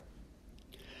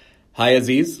Hi,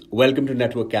 Azeez. Welcome to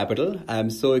Network Capital. I'm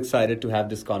so excited to have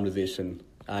this conversation.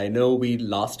 I know we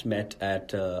last met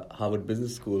at Harvard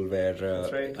Business School where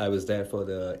That's right. I was there for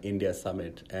the India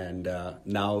Summit. And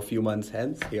now, a few months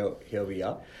hence, here we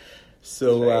are.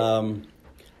 So, That's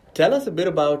right. tell us a bit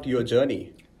about your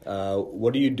journey.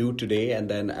 What do you do today? And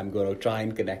then I'm going to try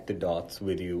and connect the dots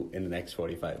with you in the next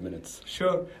 45 minutes.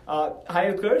 Sure.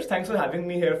 Hi, Utkarsh. Thanks for having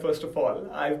me here, first of all.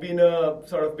 I've been a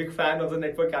sort of big fan of the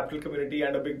network capital community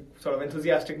and a big sort of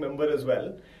enthusiastic member as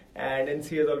well. And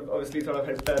NC has obviously sort of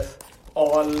helped us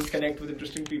all connect with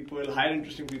interesting people, hire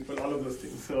interesting people, all of those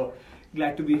things. So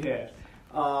glad to be here.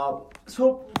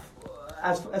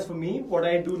 As for me, what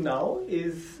I do now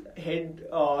is head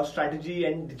strategy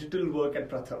and digital work at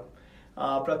Pratham.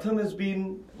 Pratham has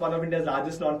been one of India's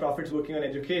largest non-profits working on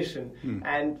education.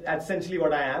 And that's essentially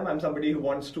what I am. I'm somebody who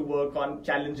wants to work on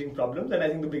challenging problems. And I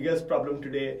think the biggest problem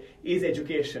today is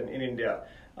education in India.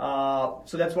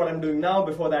 So that's what I'm doing now.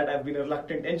 Before that, I've been a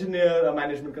reluctant engineer, a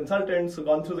management consultant, so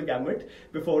gone through the gamut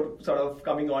before sort of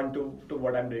coming on to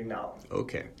what I'm doing now.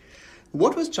 Okay.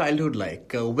 What was childhood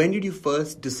like? When did you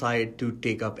first decide to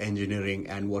take up engineering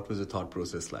and what was the thought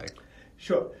process like?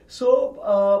 Sure.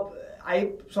 So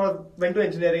I sort of went to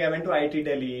engineering, I went to IIT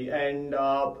Delhi, and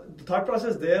the thought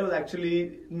process there was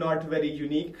actually not very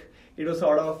unique. It was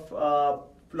sort of,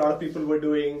 a lot of people were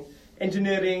doing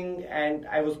engineering and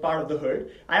I was part of the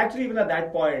herd. I actually even at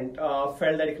that point felt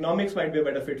that economics might be a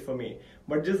better fit for me.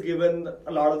 But just given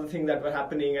a lot of the things that were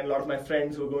happening and a lot of my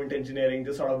friends who were going to engineering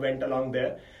just sort of went along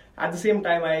there. At the same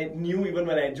time, I knew even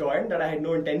when I joined that I had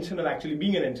no intention of actually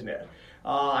being an engineer.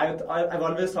 I've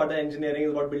always thought that engineering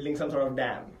is about building some sort of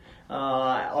dam.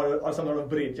 Or some sort of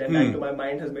bridge, and that to my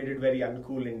mind has made it very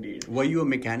uncool indeed. Were you a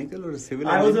mechanical or a civil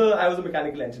engineer? I was a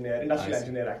mechanical engineer, industrial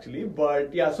engineer actually.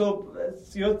 But yeah, so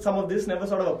some of this never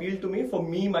sort of appealed to me. For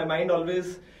me, my mind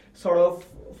always sort of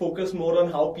focused more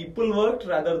on how people worked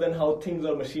rather than how things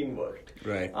or machine worked.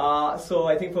 Right. So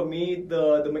I think for me,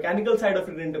 the mechanical side of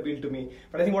it didn't appeal to me.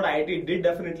 But I think what IIT did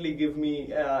definitely give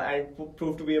me and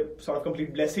proved to be a sort of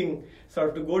complete blessing sort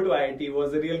of to go to IIT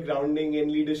was a real grounding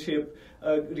in leadership,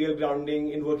 real grounding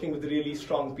in working with really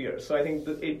strong peers. So I think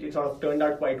it sort of turned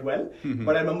out quite well. Mm-hmm.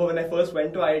 But I remember when I first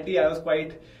went to IIT, I was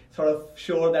quite sort of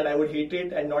sure that I would hate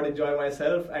it and not enjoy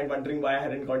myself and wondering why I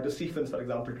hadn't gone to Stephens, for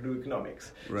example, to do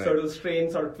economics. Right. So it was a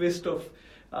strange sort of twist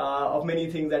of many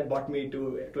things that brought me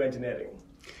to engineering.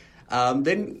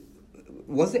 Then,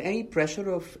 was there any pressure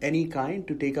of any kind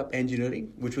to take up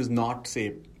engineering, which was not,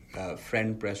 say,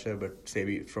 friend pressure, but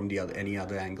say from any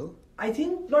other angle? I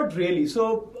think not really.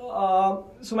 So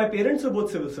my parents were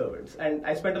both civil servants, and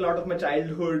I spent a lot of my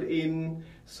childhood in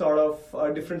sort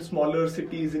of different smaller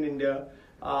cities in India.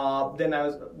 Then I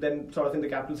was sort of in the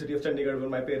capital city of Chandigarh where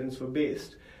my parents were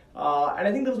based. And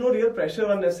I think there was no real pressure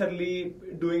on necessarily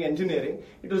doing engineering.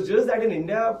 It was just that in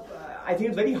India, I think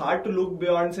it's very hard to look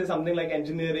beyond, say, something like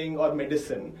engineering or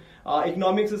medicine.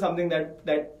 Economics is something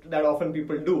that often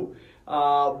people do.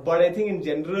 But I think in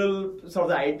general, sort of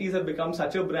the IITs have become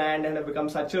such a brand and have become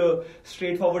such a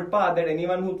straightforward path that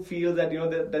anyone who feels that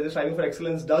they're striving for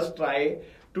excellence does try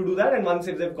to do that, and once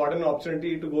if they've gotten an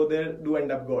opportunity to go there, do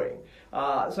end up going.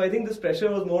 So I think this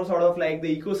pressure was more sort of like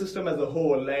the ecosystem as a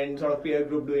whole and sort of peer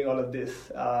group doing all of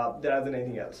this rather than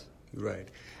anything else. Right.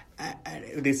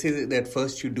 And they say that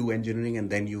first you do engineering and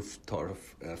then you sort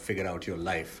of figure out your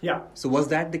life. Yeah. So was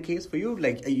that the case for you?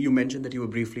 Like you mentioned that you were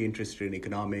briefly interested in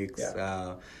economics.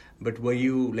 Yeah. But were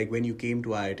you, like when you came to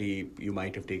IIT, you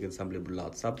might have taken some liberal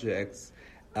arts subjects.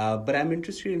 But I'm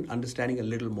interested in understanding a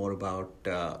little more about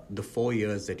the 4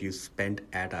 years that you spent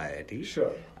at IIT. Sure.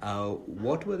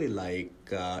 What were they like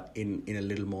in a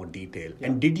little more detail? Yeah.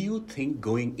 And did you think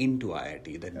going into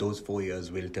IIT that those 4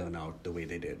 years will turn out the way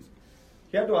they did?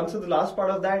 Yeah, to answer the last part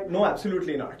of that, no,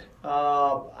 absolutely not.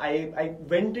 I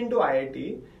went into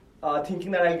IIT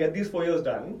thinking that I'll get these 4 years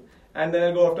done and then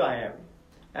I'll go off to IIM.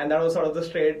 And that was sort of the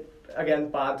straight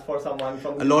path for someone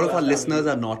from a lot of our listeners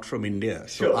are not from India.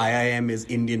 So sure. IIM is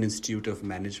Indian Institute of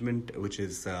Management, which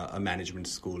is a management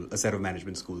school, a set of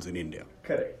management schools in India.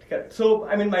 Correct. So,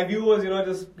 I mean, my view was,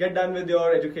 just get done with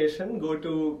your education, go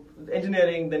to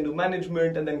engineering, then do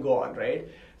management, and then go on, right?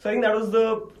 So I think that was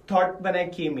the thought when I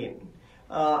came in.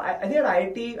 I think at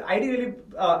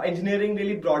IIT engineering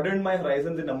really broadened my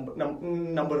horizons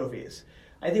in number of ways.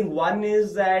 I think one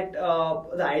is that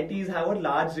the IITs have a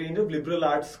large range of liberal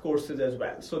arts courses as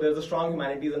well. So there's a strong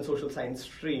humanities and social science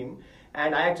stream.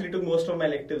 And I actually took most of my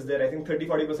electives there. I think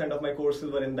 30-40% of my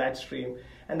courses were in that stream.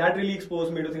 And that really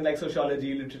exposed me to things like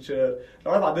sociology, literature, a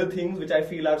lot of other things which I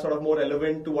feel are sort of more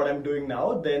relevant to what I'm doing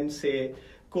now than, say,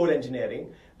 core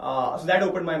engineering. So that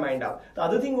opened my mind up. The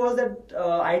other thing was that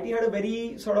IIT had a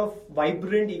very sort of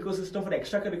vibrant ecosystem for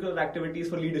extracurricular activities,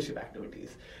 for leadership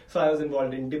activities. So I was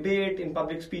involved in debate, in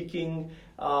public speaking,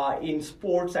 in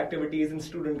sports activities, in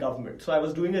student government. So I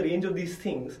was doing a range of these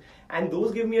things, and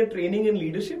those give me a training in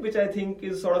leadership, which I think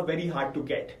is sort of very hard to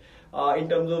get. In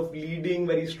terms of leading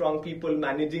very strong people,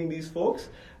 managing these folks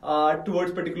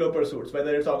towards particular pursuits,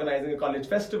 whether it's organizing a college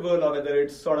festival or whether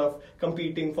it's sort of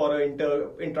competing for an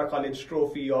intra-college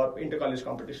trophy or inter-college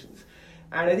competitions.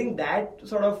 And I think that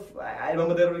sort of, I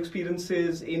remember there were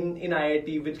experiences in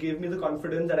IIT which gave me the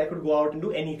confidence that I could go out and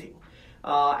do anything.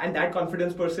 And that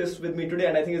confidence persists with me today,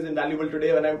 and I think is invaluable today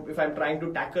if I'm trying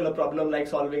to tackle a problem like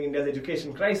solving India's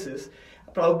education crisis.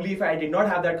 Probably if I did not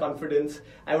have that confidence,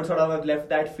 I would sort of have left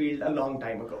that field a long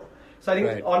time ago. So I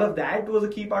think all of that was a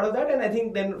key part of that, and I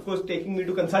think then of course taking me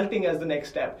to consulting as the next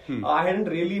step. I hadn't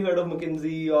really heard of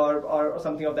McKinsey or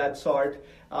something of that sort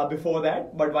before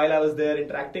that, but while I was there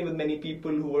interacting with many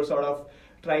people who were sort of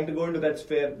trying to go into that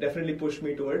sphere, definitely pushed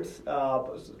me towards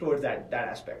that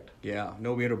aspect. Yeah,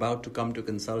 no, we're about to come to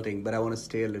consulting, but I want to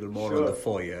stay a little more on the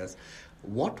 4 years.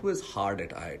 What was hard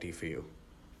at IIT for you?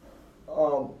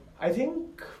 I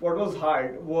think what was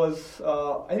hard was,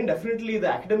 I think definitely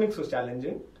the academics was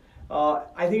challenging.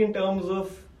 I think in terms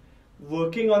of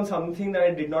working on something that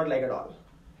I did not like at all.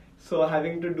 So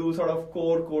having to do sort of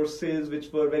core courses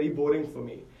which were very boring for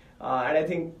me. And I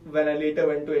think when I later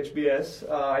went to HBS,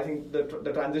 I think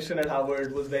the transition at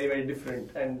Harvard was very, very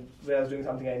different, and where I was doing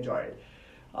something I enjoyed.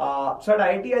 So at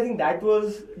IIT, I think that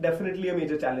was definitely a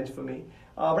major challenge for me.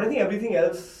 But I think everything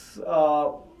else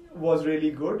was really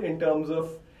good in terms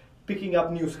of picking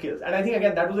up new skills. And I think,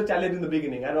 again, that was a challenge in the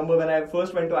beginning. I remember when I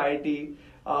first went to IIT,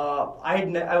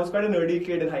 I was quite a nerdy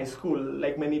kid in high school,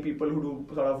 like many people who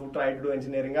try to do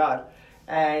engineering are.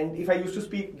 And if I used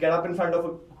to get up in front of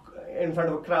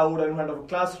a crowd or in front of a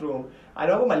classroom, I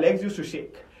remember my legs used to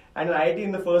shake. And in IIT,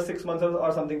 in the first 6 months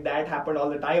or something, that happened all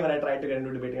the time, and I tried to get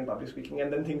into debating and public speaking.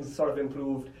 And then things sort of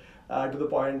improved to the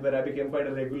point where I became quite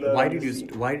a regular. Why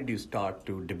did you start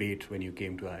to debate when you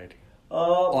came to IIT?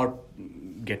 Or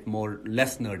get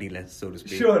less nerdy, so to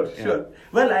speak. Sure.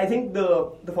 Well, I think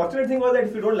the fortunate thing was that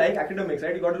if you don't like academics,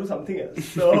 right, you got to do something else.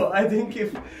 So I think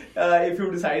if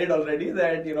you've decided already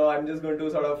that I'm just going to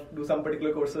sort of do some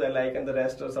particular courses I like and the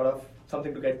rest are sort of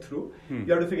something to get through, you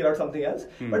have to figure out something else.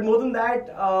 But more than that,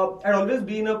 I'd always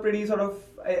been a pretty sort of,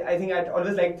 I think I'd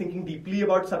always liked thinking deeply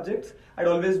about subjects. I'd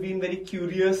always been very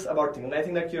curious about things. And I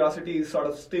think that curiosity is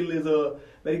still a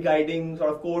very guiding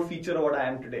sort of core feature of what I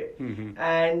am today.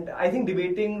 And I think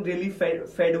debating really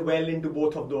fed well into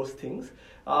both of those things.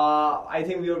 I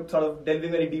think we were sort of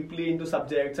delving very deeply into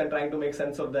subjects and trying to make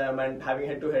sense of them and having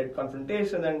head-to-head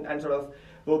confrontation and sort of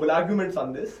verbal arguments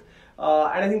on this.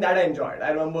 And I think that I enjoyed. I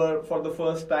remember for the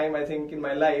first time, I think, in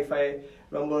my life, I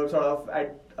remember sort of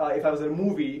if I was in a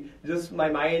movie, just my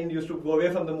mind used to go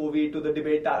away from the movie to the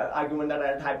debate argument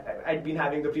that I'd been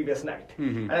having the previous night.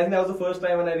 And I think that was the first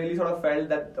time when I really sort of felt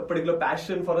that a particular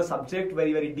passion for a subject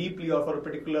very, very deeply, or for a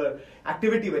particular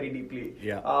activity very deeply.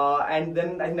 And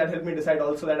then I think that helped me decide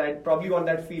also that I probably want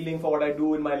that feeling for what I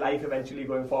do in my life eventually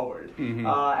going forward. And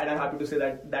I'm happy to say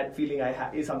that feeling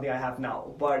is something I have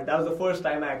now. But that was the first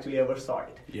time I actually ever saw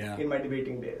it in my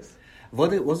debating days.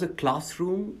 Was the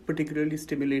classroom particularly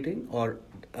stimulating, or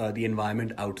the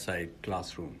environment outside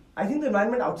classroom? I think the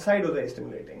environment outside was very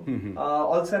stimulating.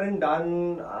 All said and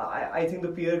done, I think the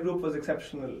peer group was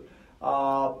exceptional,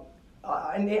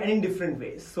 and in different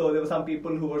ways. So there were some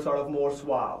people who were sort of more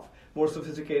suave, more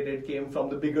sophisticated, came from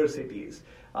the bigger cities,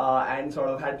 and sort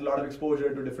of had a lot of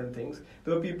exposure to different things.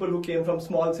 There were people who came from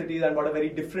small cities and got a very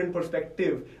different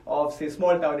perspective of, say,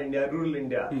 small town India, rural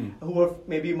India, who were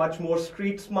maybe much more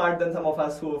street smart than some of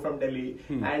us who were from Delhi,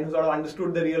 and who sort of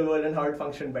understood the real world and how it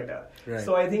functioned better.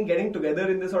 So I think getting together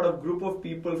in this sort of group of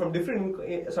people from different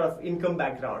sort of income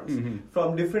backgrounds,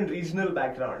 from different regional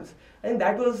backgrounds, I think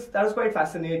that was quite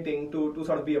fascinating to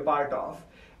sort of be a part of.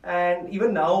 And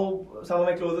even now, some of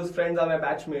my closest friends are my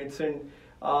batchmates, and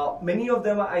many of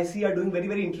them I see are doing very,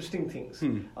 very interesting things.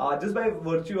 Just by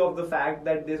virtue of the fact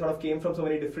that they sort of came from so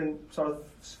many different sort of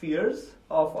spheres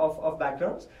of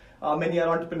backgrounds. Many are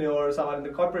entrepreneurs, some are in the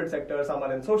corporate sector, some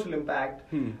are in social impact.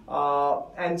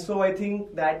 And so I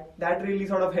think that really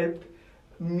sort of helped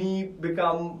me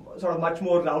become sort of much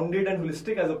more rounded and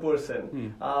holistic as a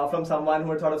person, from someone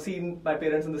who had sort of seen my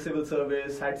parents in the civil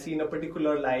service, had seen a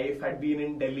particular life, had been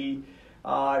in Delhi,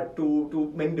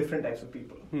 to many different types of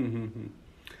people.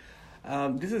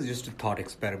 This is just a thought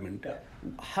experiment.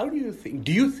 How do you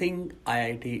think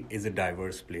IIT is a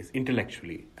diverse place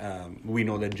intellectually? We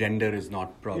know that gender is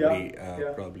not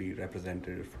probably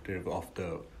representative of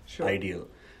the ideal.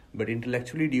 but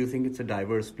intellectually, do you think it's a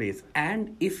diverse place?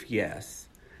 And if yes,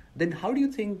 then how do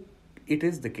you think it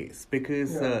is the case?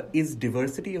 Because is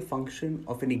diversity a function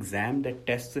of an exam that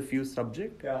tests a few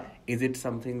subjects? Yeah. Is it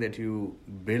something that you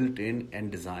built in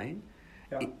and design?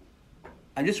 Yeah.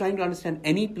 I'm just trying to understand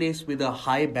any place with a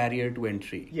high barrier to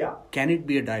entry. Yeah. Can it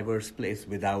be a diverse place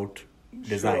without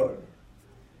design? Sure.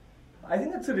 I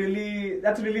think that's a really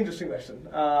interesting question,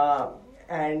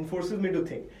 and forces me to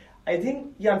think. I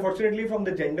think, unfortunately, from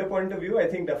the gender point of view, I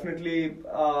think definitely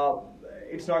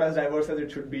it's not as diverse as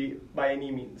it should be by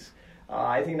any means.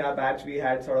 I think in our batch we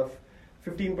had sort of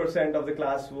 15% of the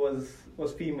class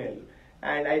was female.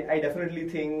 And I definitely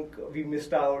think we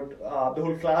missed out, the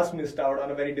whole class missed out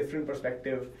on a very different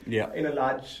perspective in a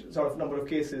large sort of number of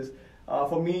cases.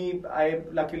 For me,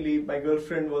 luckily, my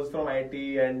girlfriend was from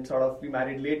IIT and sort of we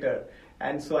married later.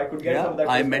 And so I could get some of that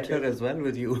I met her as well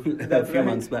with you a few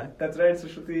months back. That's right. So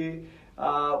Shruti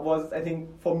was, I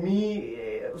think, for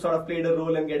me, sort of played a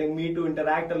role in getting me to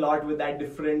interact a lot with that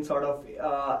different sort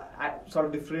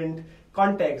of different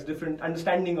context, different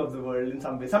understanding of the world in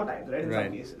some way, sometimes, right? In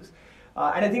some cases.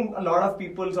 And I think a lot of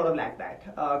people sort of lack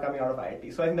that coming out of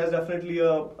IIT. So I think that's definitely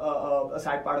a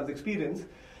sad part of the experience.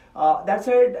 That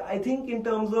said, I think in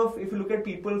terms of, if you look at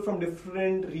people from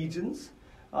different regions,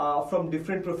 from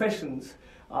different professions,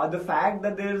 the fact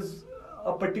that there's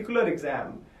a particular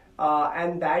exam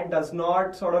and that does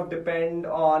not sort of depend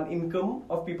on income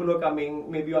of people who are coming,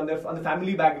 maybe on the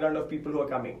family background of people who are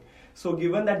coming. So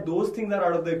given that those things are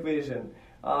out of the equation,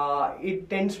 it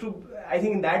tends to, I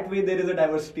think in that way there is a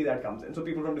diversity that comes in. So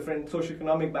people from different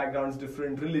socioeconomic backgrounds,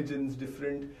 different religions,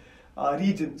 different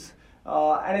regions.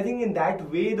 And I think in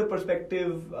that way the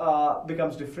perspective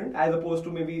becomes different as opposed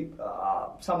to maybe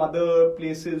some other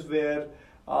places where,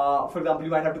 for example,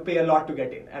 you might have to pay a lot to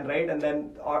get in, and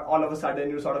then all of a sudden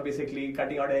you're sort of basically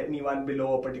cutting out anyone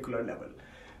below a particular level.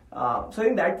 So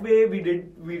in that way we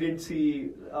did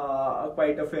see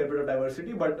quite a fair bit of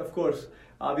diversity, but of course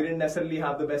we didn't necessarily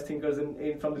have the best thinkers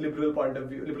from the liberal point of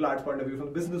view, liberal arts point of view, from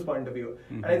the business point of view.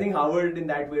 Mm-hmm. And I think Harvard in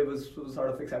that way was sort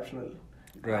of exceptional.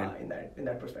 In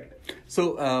that perspective.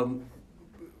 So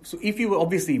if you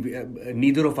obviously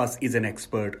neither of us is an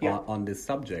expert on this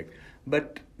subject,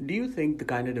 but do you think the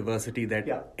kind of diversity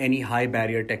that any high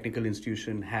barrier technical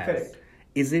institution has,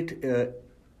 is it?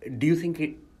 Do you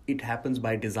think it happens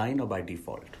by design or by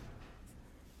default?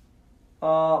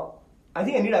 I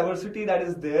think any diversity that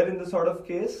is there in this sort of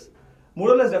case, more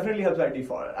or less definitely happens by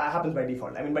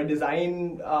default. I mean, by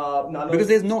design, because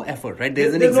there's no effort, right?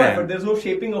 There's an exam. No effort. There's no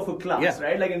shaping of a class,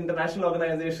 right? Like in international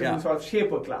organizations, you sort of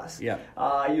shape a class.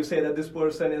 You say that this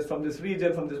person is from this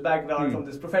region, from this background, from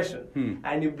this profession,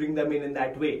 and you bring them in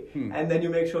that way. And then you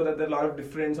make sure that there are a lot of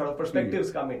different sort of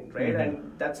perspectives come in, right?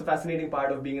 And that's a fascinating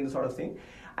part of being in this sort of thing.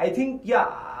 I think,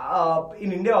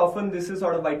 in India, often this is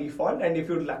sort of by default, and if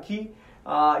you're lucky,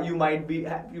 you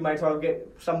might sort of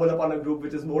stumble upon a group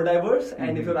which is more diverse,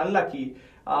 and if you're unlucky,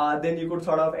 then you could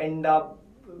sort of end up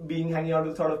hanging out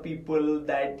with sort of people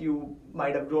that you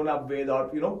might have grown up with, or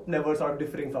never sort of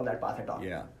differing from that path at all.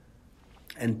 Yeah,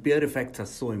 and peer effects are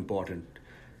so important.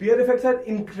 Peer effects are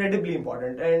incredibly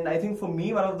important, and I think for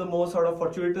me one of the most sort of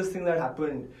fortuitous things that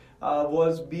happened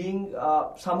was being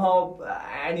somehow,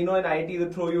 and in IIT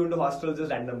they throw you into hostels just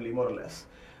randomly, more or less.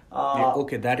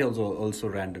 That is also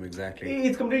random, exactly.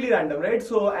 It's completely random, right?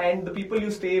 So, and the people you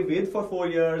stay with for 4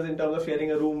 years in terms of sharing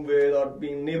a room with or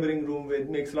being neighboring room with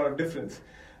makes a lot of difference.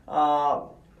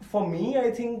 For me,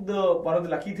 I think one of the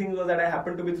lucky things was that I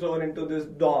happened to be thrown into this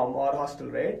dorm or hostel,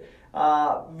 right?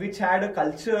 Which had a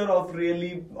culture of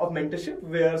mentorship,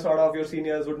 where sort of your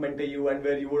seniors would mentor you and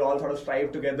where you would all sort of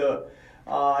strive together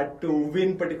to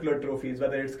win particular trophies,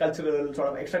 whether it's cultural, sort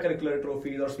of extracurricular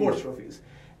trophies or sports trophies.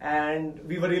 And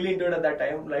we were really into it at that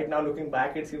time. Right now, looking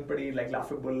back, it seems pretty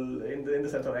laughable in the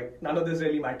sense of none of this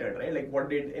really mattered, right? Like, what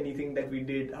did anything that we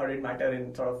did, how did it matter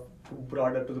in sort of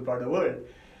to the broader world?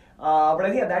 But I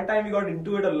think at that time we got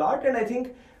into it a lot, and I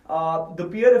think the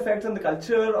peer effects and the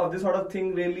culture of this sort of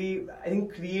thing really, I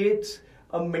think, creates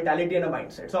a mentality and a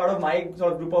mindset. So out of my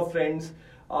sort of group of friends,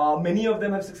 many of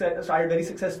them have started very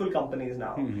successful companies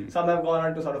now. Mm-hmm. Some have gone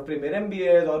on to sort of premier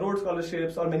MBAs or Rhodes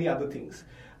scholarships or many other things.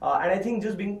 And I think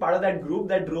just being part of that group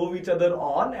that drove each other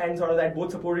on and sort of that both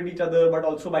supported each other, but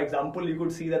also by example, you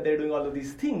could see that they're doing all of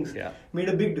these things, made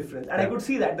a big difference. And I could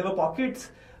see that there were pockets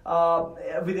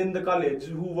within the college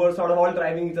who were sort of all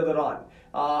driving each other on.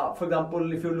 For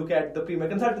example, if you look at the premier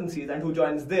consultancies and who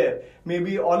joins there,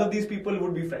 maybe all of these people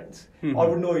would be friends or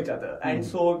would know each other. And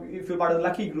so if you're part of the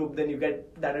lucky group, then you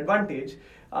get that advantage.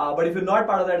 But if you're not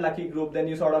part of that lucky group, then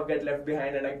you sort of get left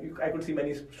behind. And I could see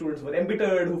many students who were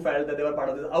embittered, who felt that they were part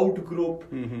of this out group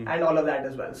and all of that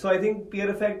as well. So I think peer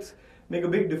effects make a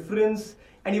big difference.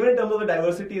 And even in terms of the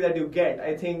diversity that you get,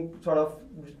 I think sort of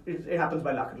it happens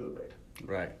by luck a little bit.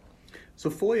 Right. So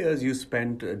 4 years you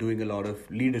spent doing a lot of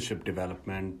leadership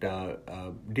development.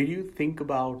 Did you think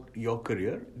about your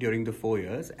career during the 4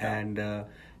 years? Yeah.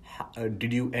 And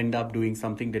did you end up doing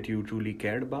something that you truly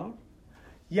cared about?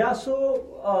 Yeah,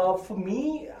 so for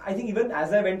me, I think even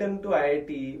as I went into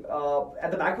IIT,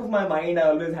 at the back of my mind, I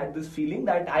always had this feeling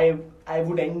that I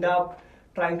would end up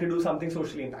trying to do something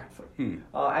socially impactful.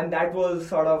 And that was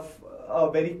sort of a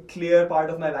very clear part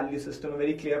of my value system, a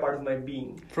very clear part of my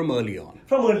being. From early on?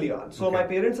 From early on. So okay. My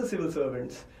parents are civil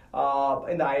servants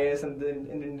in the IAS and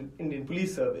in Indian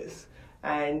Police Service.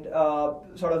 And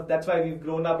sort of that's why we've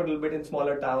grown up a little bit in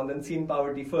smaller towns and seen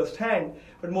poverty firsthand.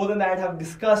 But more than that, have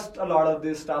discussed a lot of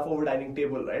this stuff over dining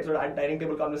table, right? So dining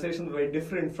table conversations were very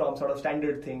different from sort of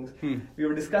standard things. We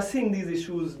were discussing these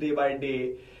issues day by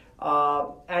day.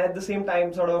 And at the same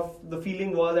time, sort of the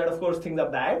feeling was that, of course, things are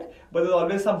bad, but there's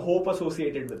always some hope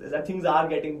associated with this, that things are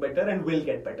getting better and will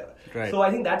get better. Right. So I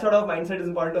think that sort of mindset is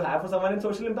important to have for someone in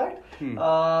social impact.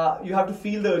 You have to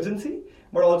feel the urgency,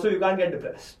 but also you can't get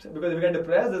depressed, because if you get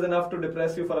depressed, there's enough to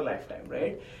depress you for a lifetime,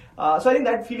 right? So I think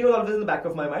that feeling was always in the back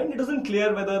of my mind. It wasn't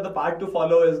clear whether the path to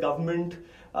follow is government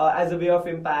as a way of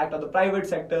impact, or the private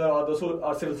sector, or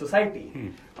civil society.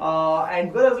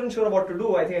 And because I wasn't sure what to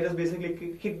do, I think I just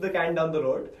basically kicked the can down the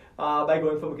road by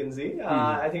going for McKinsey.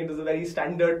 I think it was a very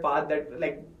standard path,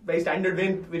 very standard way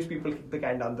in which people kick the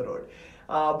can down the road.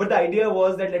 But the idea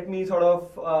was that let me sort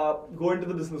of go into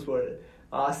the business world.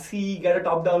 Get a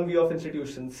top-down view of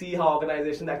institutions, see how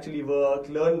organizations actually work,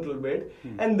 learn a little bit,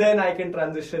 and then I can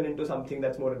transition into something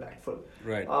that's more impactful.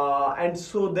 Right. And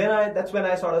so then that's when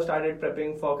I sort of started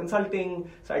prepping for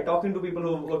consulting, started talking to people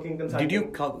who are working consulting. Did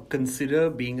you consider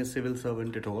being a civil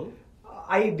servant at all?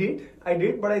 I did,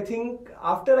 but I think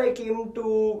after I came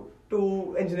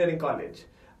to engineering college,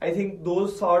 I think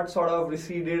those thoughts sort of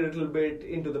receded a little bit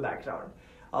into the background.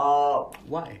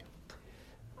 Why?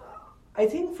 I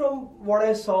think from what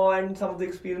I saw and some of the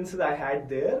experiences I had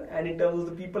there, and in terms of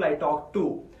the people I talked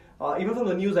to, even from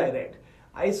the news I read,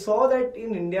 I saw that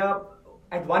in India,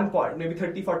 at one point, maybe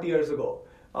 30, 40 years ago,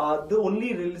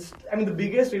 the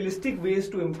biggest realistic ways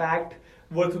to impact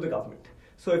were through the government.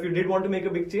 So if you did want to make a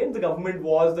big change, the government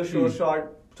was the sure shot,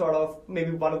 sort of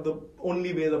maybe one of the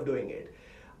only ways of doing it.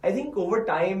 I think over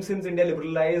time, since India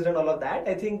liberalized and all of that,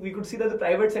 I think we could see that the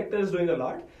private sector is doing a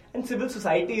lot, and civil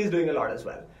society is doing a lot as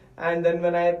well. And then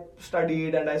when I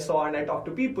studied and I saw and I talked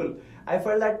to people, I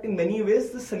felt that in many ways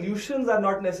the solutions are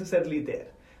not necessarily there.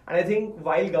 And I think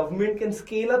while government can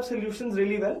scale up solutions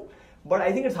really well, but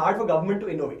I think it's hard for government to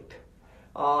innovate.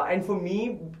 And for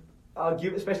me,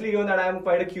 especially given that I'm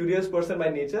quite a curious person by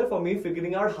nature, for me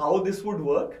figuring out how this would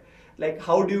work, like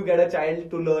how do you get a child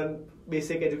to learn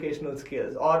basic educational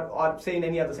skills, or say in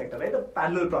any other sector, right? A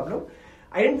parallel problem.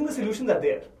 I didn't think the solutions are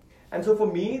there. And so for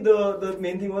me, the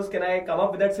main thing was, can I come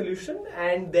up with that solution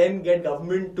and then get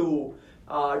government to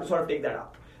sort of take that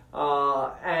up?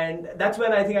 And that's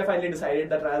when I think I finally decided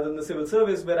that rather than the civil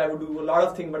service, where I would do a lot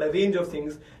of things, but a range of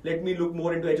things, let me look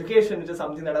more into education, which is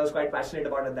something that I was quite passionate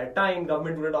about at that time.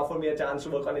 Government wouldn't offer me a chance to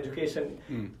work on education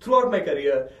throughout my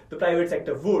career. The private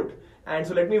sector would. And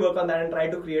so let me work on that and try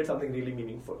to create something really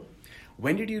meaningful.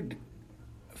 When did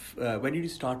you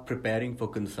start preparing for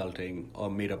consulting,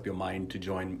 or made up your mind to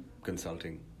join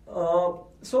consulting?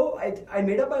 So I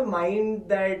made up my mind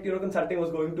that consulting was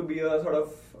going to be a sort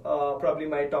of probably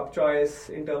my top choice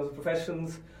in terms of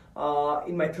professions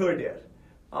in my third year.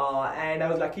 And I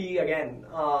was lucky again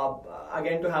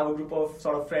to have a group of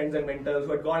sort of friends and mentors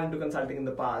who had gone into consulting in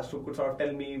the past, who could sort of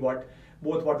tell me what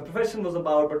the profession was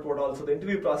about, but what also the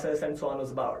interview process and so on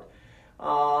was about.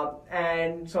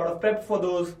 And sort of prepped for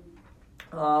those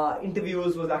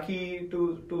interviews, was lucky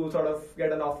to sort of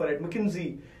get an offer at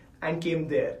McKinsey and came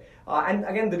there. And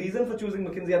again, the reason for choosing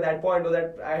McKinsey at that point was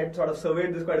that I had sort of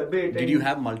surveyed this quite a bit. Did you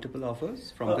have multiple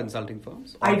offers from consulting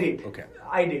firms? I did. Okay.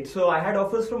 I did. So I had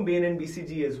offers from Bain and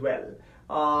BCG as well.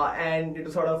 And it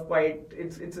was sort of quite,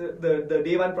 the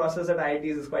day one process at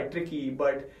IITs is quite tricky,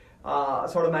 but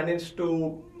sort of managed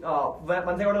to,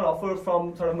 once I got an offer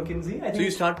from sort of McKinsey, I think. So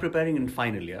you start preparing in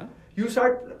final year? You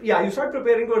start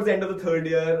preparing towards the end of the third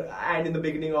year and in the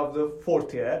beginning of the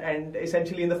fourth year, and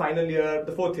essentially in the final year,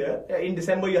 the fourth year, in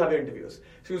December you have your interviews.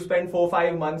 So you spend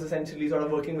 4-5 months essentially sort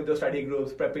of working with your study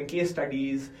groups, prepping case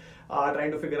studies,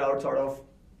 trying to figure out sort of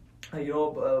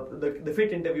the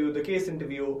fit interview, the case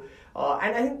interview,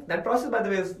 and I think that process, by the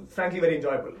way, is frankly very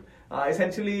enjoyable.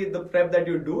 Essentially, the prep that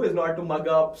you do is not to mug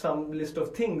up some list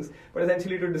of things, but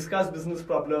essentially to discuss business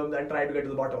problems and try to get to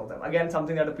the bottom of them. Again,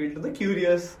 something that appealed to the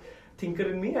curious thinker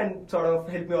in me and sort of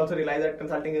helped me also realize that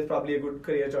consulting is probably a good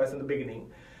career choice in the beginning.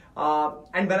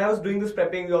 And when I was doing this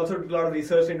prepping, we also did a lot of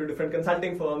research into different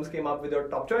consulting firms, came up with our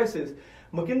top choices.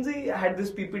 McKinsey had this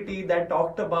PPT that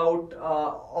talked about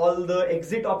all the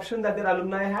exit options that their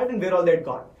alumni had and where all they had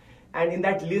gone. And in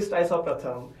that list, I saw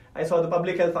Pratham, I saw the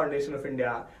Public Health Foundation of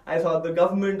India, I saw the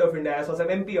Government of India, I saw some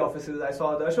MP offices, I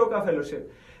saw the Ashoka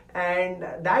Fellowship. And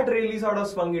that really sort of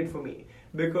swung it for me,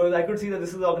 because I could see that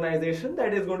this is an organization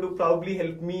that is going to probably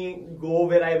help me go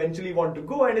where I eventually want to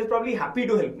go and is probably happy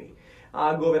to help me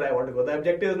go where I want to go. The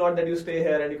objective is not that you stay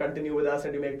here and you continue with us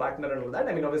and you make partner and all that.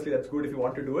 I mean, obviously that's good if you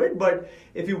want to do it, but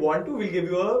if you want to, we'll give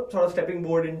you a sort of stepping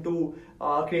board into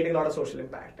creating a lot of social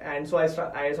impact. And so I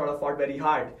sort of fought very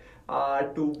hard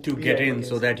to get in,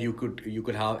 so that you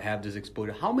could have this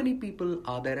exposure. How many people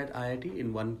are there at IIT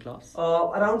in one class?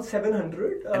 Around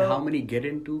 700. And how many get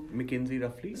into McKinsey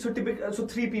roughly? So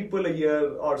 3 people a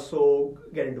year or so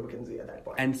get into McKinsey at that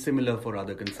point. And similar for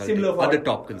other other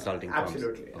top consulting firms.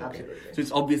 Absolutely, okay. Absolutely. So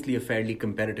it's obviously a fairly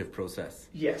competitive process.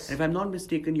 Yes. And if I'm not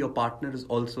mistaken, your partner is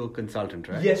also a consultant,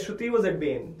 right? Yes, Shruti was at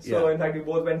Bain. So in fact, we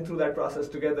both went through that process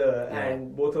together,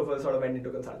 and both of us sort of went into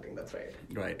consulting. That's right.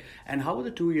 Right. And how were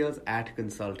the 2 years at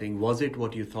consulting? Was it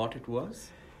what you thought it was?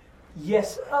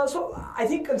 Yes. So I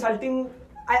think consulting,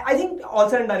 I think all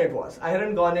said and done it was. I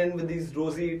hadn't gone in with these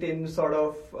rosy tinted sort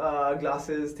of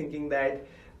glasses thinking that,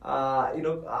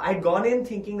 I'd gone in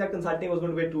thinking that consulting was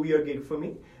going to be a 2-year gig for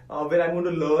me, where I'm going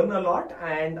to learn a lot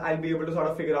and I'll be able to sort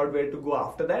of figure out where to go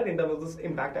after that in terms of this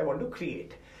impact I want to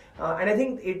create. And I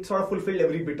think it sort of fulfilled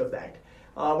every bit of that.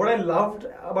 What I loved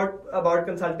about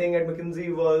consulting at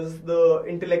McKinsey was the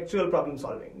intellectual problem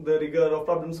solving, the rigor of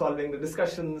problem solving, the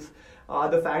discussions,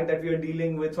 the fact that we are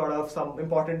dealing with sort of some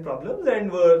important problems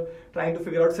and we're trying to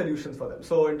figure out solutions for them.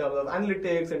 So in terms of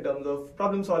analytics, in terms of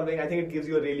problem solving, I think it gives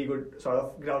you a really good sort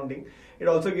of grounding. It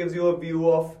also gives you a view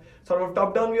of sort of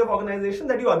top-down view of organization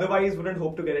that you otherwise wouldn't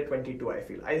hope to get at 22, I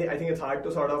feel. I think it's hard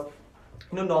to sort of,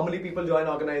 normally people join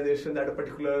organizations at a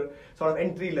particular sort of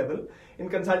entry level. In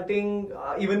consulting,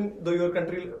 even though you're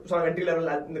sort of entry level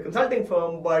in the consulting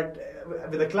firm, but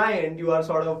with a client, you are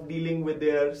sort of dealing with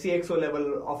their CXO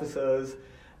level officers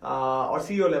or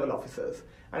CEO level officers.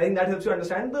 I think that helps you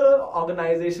understand the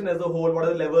organization as a whole, what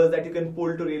are the levers that you can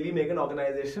pull to really make an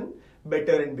organization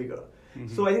better and bigger.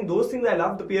 Mm-hmm. So I think those things I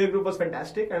loved. The peer group was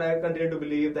fantastic, and I continue to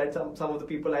believe that some of the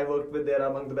people I worked with there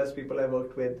are among the best people I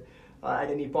worked with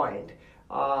at any point.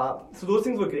 So those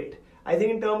things were great. I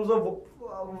think in terms of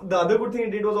the other good thing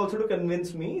it did was also to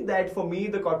convince me that for me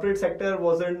the corporate sector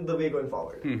wasn't the way going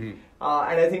forward. Mm-hmm.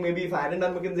 And I think maybe if I hadn't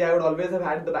done McKinsey, I would always have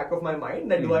had at the back of my mind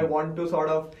that do I want to sort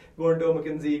of go into a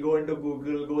McKinsey, go into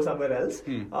Google, go somewhere else.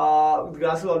 The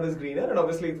grass is always greener, and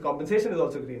obviously the compensation is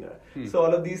also greener. So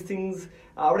all of these things,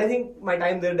 but I think my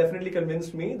time there definitely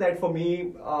convinced me that for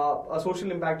me a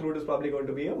social impact route is probably going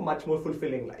to be a much more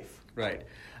fulfilling life. Right.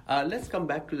 Let's come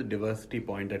back to the diversity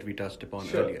point that we touched upon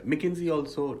earlier. McKinsey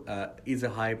also is a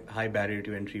high barrier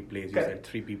to entry place. You said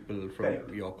 3 people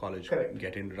from your college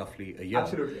get in roughly a year.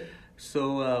 Absolutely.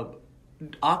 So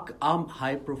are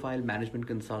high-profile management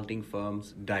consulting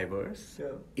firms diverse? Yeah.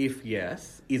 If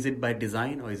yes, is it by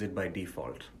design or is it by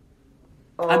default?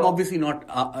 I'm obviously not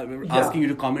asking you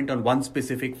to comment on one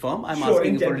specific firm. I'm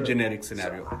asking you for a generic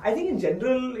scenario. So I think in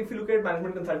general, if you look at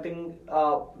management consulting,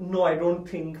 no, I don't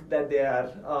think that they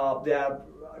are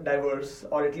diverse,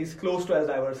 or at least close to as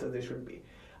diverse as they should be.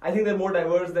 I think they're more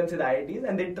diverse than say the IITs,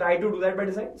 and they try to do that by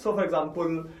design. So for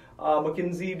example,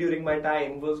 McKinsey during my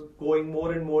time was going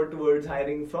more and more towards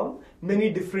hiring from many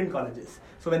different colleges.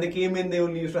 So when they came in, they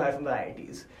only used to hire from the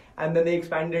IITs. And then they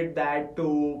expanded that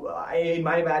to, in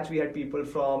my batch, we had people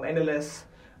from NLS,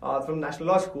 from National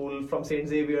Law School, from St.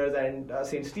 Xavier's and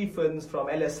St. Stephen's, from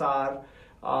LSR.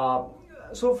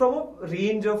 So from a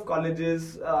range of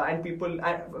colleges and people,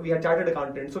 we had chartered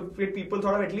accountants. So we had people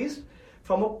sort of at least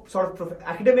from a sort of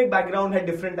academic background had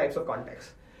different types of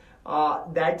contexts.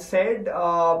 That said,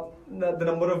 the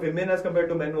number of women as compared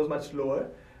to men was much lower.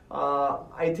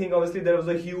 I think obviously there's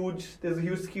a huge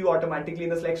skew automatically in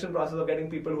the selection process of getting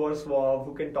people who are suave,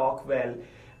 who can talk well.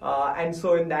 And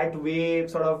so in that way,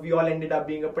 sort of we all ended up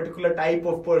being a particular type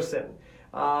of person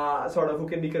sort of who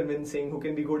can be convincing, who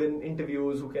can be good in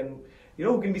interviews, who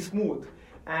can be smooth.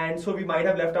 And so we might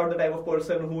have left out the type of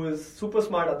person who is super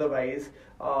smart otherwise,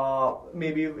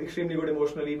 maybe extremely good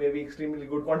emotionally, maybe extremely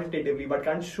good quantitatively, but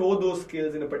can't show those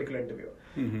skills in a particular interview.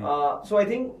 So I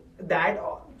think that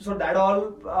all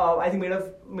I think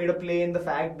made a play in the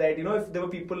fact that if there were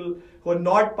people who are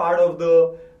not part of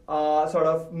the sort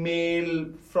of male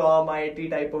from IIT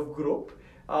type of group,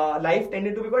 life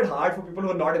tended to be quite hard for people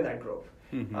who are not in that group.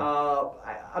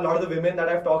 A lot of the women that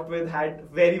I've talked with had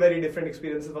very, very different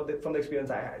experiences from the experience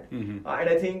I had. And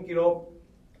I think,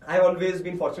 I've always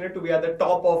been fortunate to be at the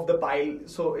top of the pile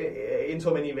in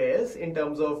so many ways in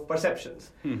terms of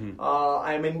perceptions.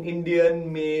 I'm an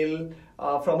Indian male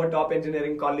from a top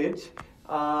engineering college.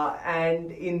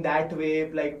 And in that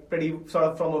way, like pretty sort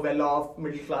of from a well-off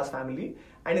middle class family.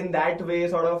 And in that way,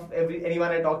 sort of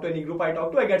anyone I talk to, any group I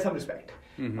talk to, I get some respect.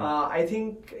 I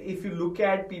think if you look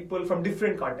at people from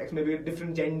different contexts, maybe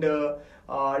different gender,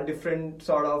 different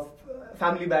sort of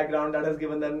family background that has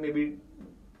given them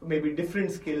maybe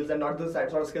different skills and not the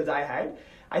sort of skills I had,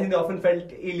 I think they often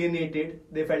felt alienated,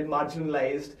 they felt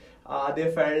marginalized,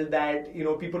 they felt that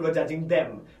people were judging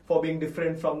them for being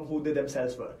different from who they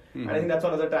themselves were. And I think that's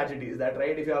one of the tragedies, that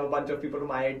right, if you have a bunch of people from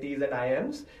IITs and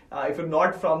IIMs, if you're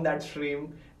not from that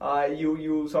stream,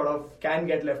 you sort of can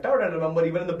get left out. And remember,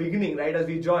 even in the beginning, right, as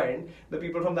we joined, the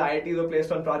people from the IITs were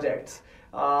placed on projects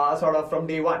sort of from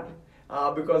day one.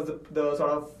 Because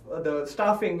the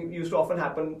staffing used to often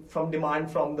happen from demand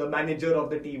from the manager of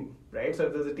the team, right? So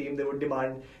if there's a team, they would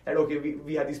demand that, okay,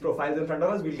 we have these profiles in front of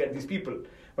us, we'll get these people.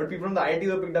 But people from the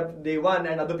IITs were picked up day one,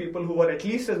 and other people who were at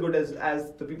least as good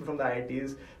as the people from the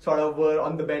IITs sort of were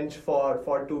on the bench for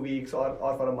 2 weeks or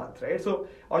for a month, right? So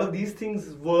all of these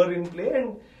things were in play,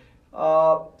 and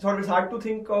sort of it's hard to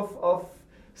think of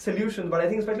solutions, but I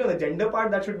think especially on the gender part,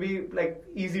 that should be like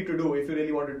easy to do if you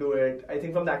really want to do it. I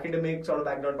think from the academic sort of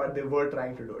background part, they were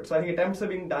trying to do it. So I think attempts are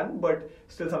being done, but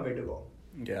still some way to go.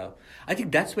 Yeah, I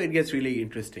think that's where it gets really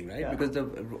interesting, right? Yeah. Because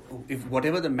if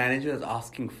whatever the manager is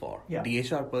asking for, the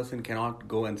HR person cannot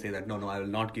go and say that, no, I will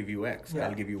not give you X,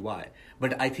 I'll give you Y.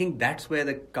 But I think that's where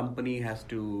the company has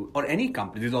to, or any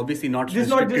company, this is obviously not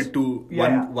restricted to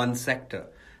one sector,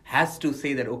 has to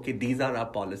say that, okay, these are our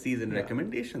policies and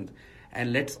recommendations.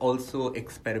 And let's also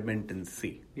experiment and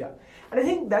see. Yeah. And I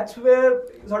think that's where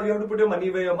sort of you have to put your money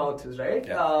where your mouth is, right?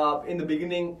 Yeah. In the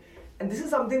beginning. And this is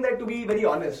something that, to be very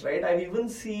honest, right, I've even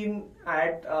seen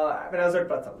at when I was at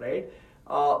Pratham, right?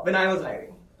 When I was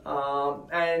hiring.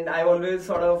 And I've always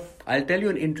sort of... I'll tell you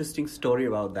an interesting story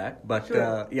about that, but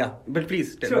but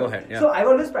please go ahead. Yeah. So I've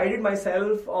always prided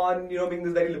myself on, being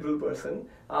this very liberal person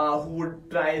who would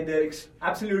try their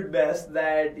absolute best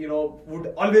that,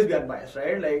 would always be unbiased,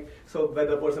 right? Like, so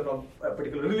whether a person from a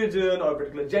particular religion or a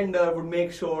particular gender would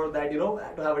make sure that,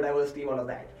 to have a diverse team, all of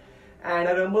that. And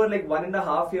I remember like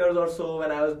 1.5 years or so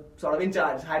when I was sort of in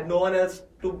charge, had no one else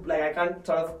to, like, I can't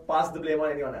sort of pass the blame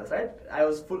on anyone else, right? I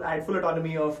had full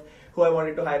autonomy of who I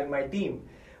wanted to hire in my team.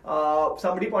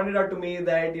 Somebody pointed out to me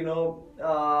that,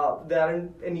 there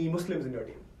aren't any Muslims in your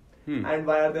team. And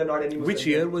why are there not any Muslims? Which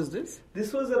year was this?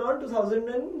 This was around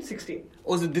 2016.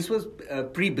 Oh, so this was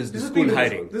pre-business school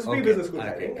hiring? This is pre-business school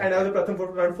hiring. And I was at Pratham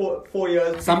for around 4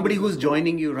 years. Somebody who's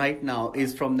joining you right now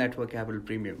is from Network Capital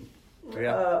Premium.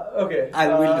 Okay.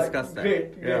 We'll discuss that.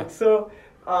 Great. Yeah. So,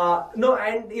 no,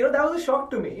 and that was a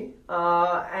shock to me.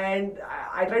 And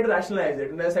I tried to rationalize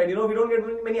it. And I said, we don't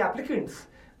get many applicants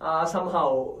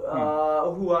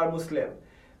somehow who are Muslim.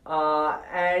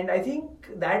 And I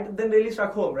think that then really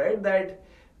struck home, right? That,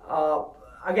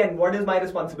 again, what is my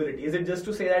responsibility? Is it just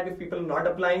to say that if people are not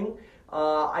applying,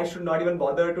 I should not even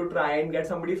bother to try and get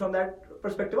somebody from that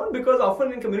perspective on? Because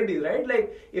often in communities, right,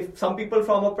 like if some people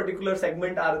from a particular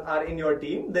segment are in your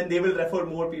team, then they will refer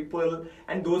more people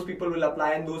and those people will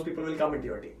apply and those people will come into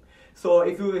your team. So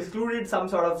if you excluded some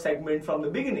sort of segment from the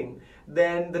beginning,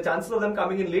 then the chances of them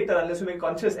coming in later, unless you make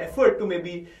conscious effort to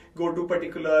maybe go to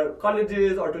particular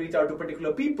colleges or to reach out to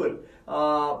particular people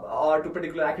or to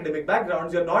particular academic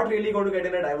backgrounds, you're not really going to get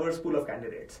in a diverse pool of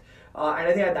candidates. And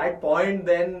I think at that point,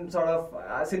 then sort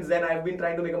of, since then I've been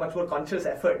trying to make a much more conscious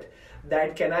effort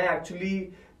that can I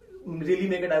actually really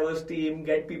make a diverse team,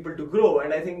 get people to grow.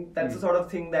 And I think that's the sort of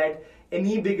thing that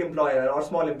any big employer or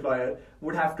small employer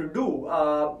would have to do.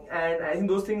 And I think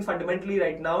those things fundamentally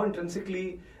right now,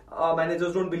 intrinsically,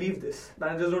 managers don't believe this.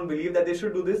 Managers don't believe that they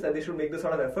should do this, that they should make this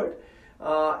sort of effort.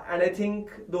 And I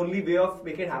think the only way of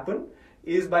making it happen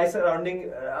is by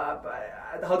surrounding,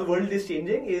 how the world is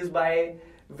changing is by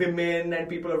women and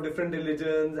people of different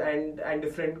religions and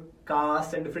different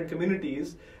castes and different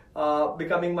communities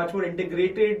becoming much more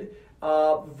integrated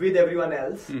with everyone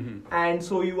else. And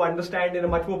so you understand in a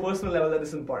much more personal level that this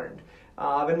is important.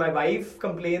 When my wife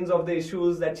complains of the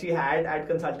issues that she had at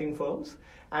consulting firms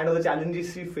and of the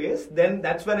challenges she faced, then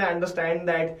that's when I understand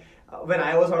that when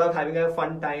I was sort of having a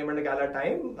fun time and a gala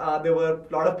time, there were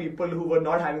a lot of people who were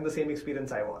not having the same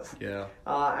experience I was. Yeah.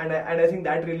 And I think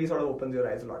that really sort of opens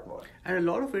your eyes a lot more. And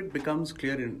a lot of it becomes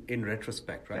clear in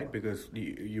retrospect, right? Because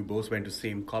you both went to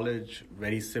same college,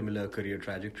 very similar career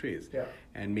trajectories. Yeah.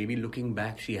 And maybe looking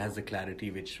back, she has the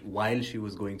clarity which while she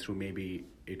was going through, maybe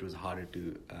it was harder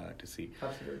to see.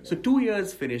 Absolutely. So 2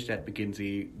 years finished at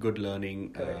McKinsey, good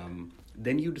learning. Correct.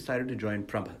 Then you decided to join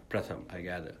Pratham, I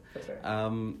gather. That's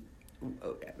right.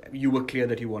 You were clear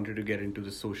that you wanted to get into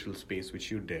the social space, which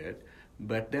you did,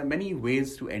 but there are many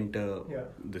ways to enter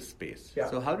this space. Yeah.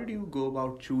 So how did you go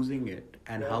about choosing it,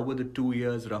 and how were the 2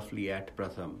 years roughly at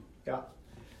Pratham? Yeah.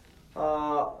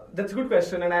 That's a good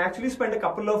question, and I actually spent a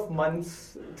couple of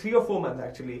months, 3 or 4 months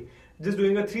actually, just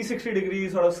doing a 360-degree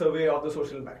sort of survey of the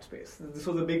social impact space. This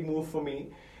was a big move for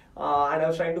me, and I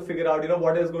was trying to figure out,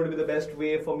 what is going to be the best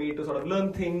way for me to sort of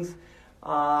learn things,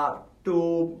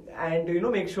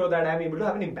 make sure that I'm able to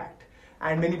have an impact.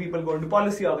 And many people go into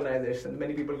policy organizations,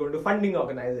 many people go into funding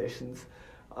organizations,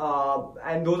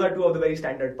 and those are two of the very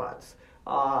standard paths.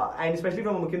 And especially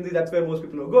from McKinsey, that's where most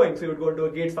people are going. So you would go into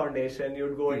a Gates Foundation, you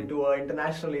would go into an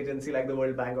international agency like the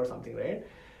World Bank or something, right?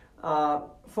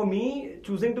 For me,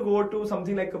 choosing to go to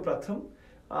something like a Pratham,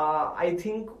 I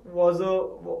think was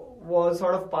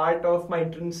sort of part of my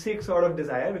intrinsic sort of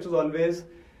desire, which was always,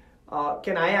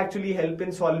 can I actually help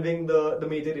in solving the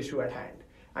major issue at hand?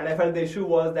 And I felt the issue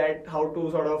was that how to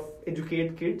sort of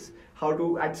educate kids, how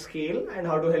to at scale, and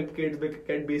how to help kids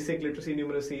get basic literacy,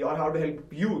 numeracy, or how to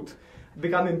help youth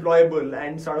become employable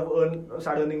and start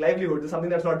earning livelihood is something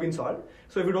that's not been solved.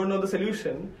 So if you don't know the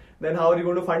solution, then how are you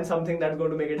going to fund something that's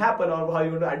going to make it happen, or how are you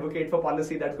going to advocate for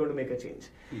policy that's going to make a change?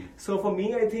 So for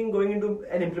me, I think going into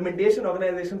an implementation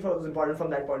organization was important from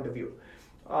that point of view.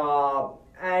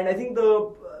 And I think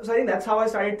that's how I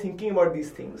started thinking about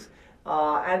these things.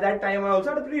 At that time, I also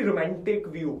had a pretty romantic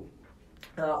view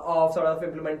of sort of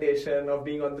implementation, of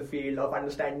being on the field, of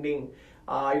understanding,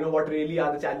 what really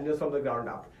are the challenges from the ground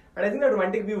up. And I think that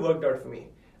romantic view worked out for me.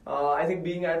 I think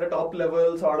being at the top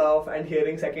level sort of and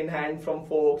hearing secondhand from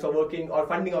folks or working or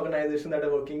funding organizations that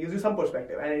are working gives you some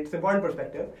perspective, and it's an important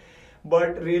perspective.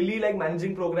 But really like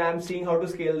managing programs, seeing how to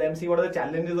scale them, seeing what are the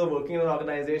challenges of working in an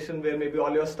organization where maybe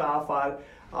all your staff are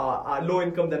low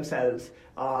income themselves,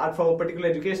 are from a particular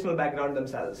educational background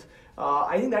themselves.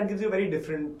 I think that gives you a very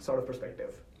different sort of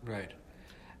perspective. Right.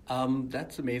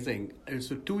 That's amazing.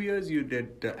 So 2 years you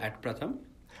did at Pratham?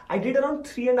 I did around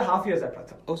 3.5 years at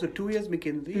Pratham. Oh, so 2 years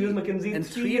McKinsey? 2 years McKinsey, and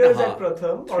 3 years at 3.5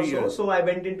 Pratham or so. Years. So I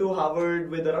went into Harvard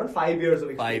with around 5 years of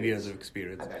experience. 5 years of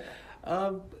experience.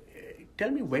 Tell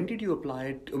me, when did you apply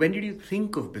it? When did you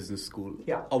think of business school?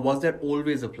 Yeah. Or was there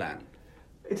always a plan?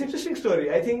 It's an interesting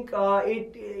story. I think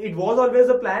it was always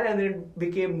a plan, and then it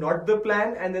became not the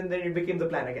plan, and then it became the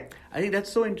plan again. I think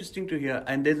that's so interesting to hear.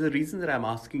 And there's a reason that I'm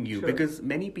asking you. Sure. Because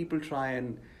many people try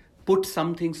and put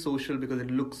something social because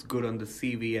it looks good on the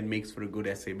CV and makes for a good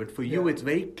essay. But for you, it's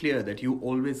very clear that you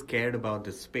always cared about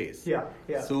this space. Yeah.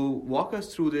 So walk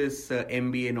us through this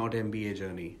MBA, not MBA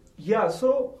journey. Yeah,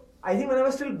 so I think when I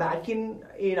was still back in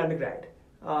undergrad,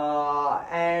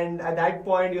 and at that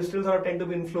point you still sort of tend to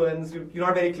be influenced, you're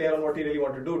not very clear on what you really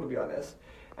want to do, to be honest.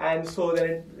 And so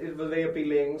then it was very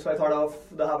appealing, so I thought of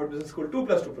the Harvard Business School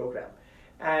 2+2 program.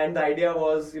 And the idea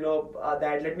was,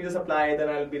 that let me just apply, then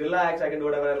I'll be relaxed, I can do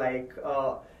whatever I like.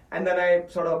 And then I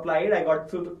sort of applied, I got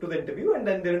through to the interview, and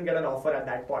then didn't get an offer at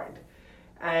that point.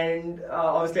 And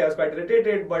obviously I was quite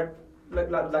irritated, but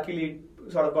luckily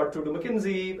sort of got through to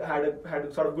McKinsey, had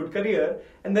a sort of good career,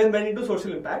 and then went into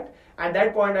social impact. At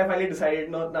that point, I finally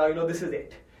decided, now this is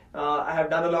it. I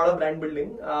have done a lot of brand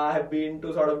building. I have been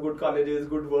to sort of good colleges,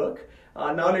 good work.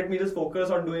 Now let me just focus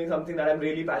on doing something that I'm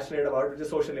really passionate about, which is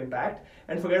social impact,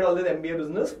 and forget all this MBA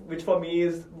business, which for me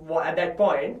is, at that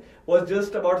point, was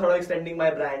just about sort of extending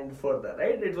my brand further,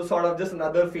 right? It was sort of just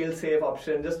another fail-safe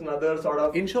option, just another sort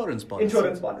of... Insurance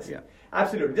policy. Yeah.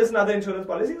 Absolutely. Just another insurance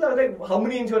policy. So I was like, how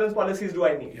many insurance policies do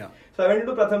I need? Yeah. So I went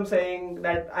into Pratham saying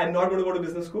that I'm not going to go to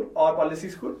business school or policy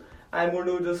school. I'm going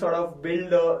to just sort of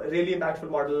build a really impactful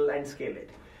model and scale it.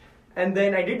 And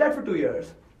then I did that for 2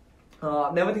 years,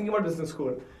 never thinking about business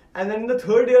school. And then in the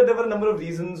third year, there were a number of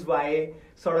reasons why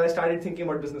sort of I started thinking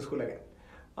about business school again.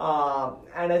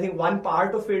 And I think one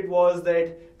part of it was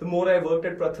that the more I worked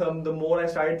at Pratham, the more I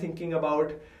started thinking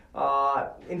about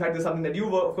In fact, there's something that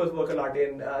you, of course, work a lot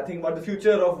in. Think about the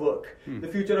future of work, the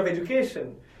future of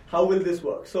education. How will this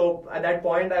work? So at that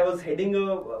point, I was heading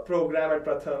a program at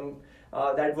Pratham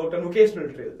that worked on vocational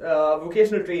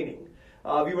training.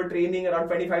 We were training around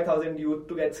 25,000 youth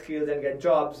to get skills and get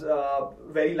jobs,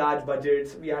 very large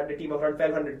budgets. We had a team of around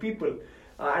 1,200 people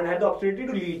and I had the opportunity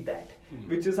to lead that,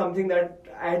 which is something that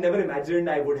I had never imagined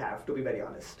I would have, to be very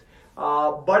honest.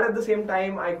 But at the same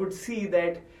time, I could see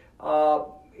that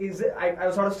I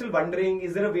was sort of still wondering,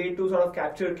 is there a way to sort of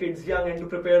capture kids young and to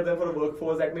prepare them for a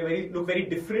workforce that may look very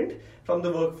different from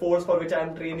the workforce for which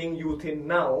I'm training youth in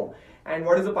now, and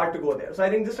what is the part to go there? So I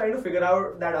think just trying to figure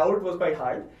that out was quite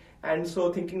hard. And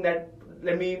so thinking that,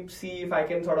 let me see if I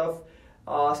can sort of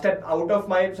step out of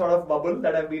my sort of bubble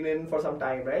that I've been in for some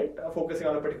time, right? Focusing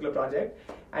on a particular project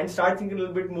and start thinking a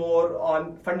little bit more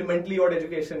on fundamentally what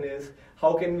education is,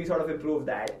 how can we sort of improve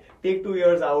that, take 2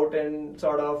 years out and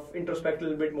sort of introspect a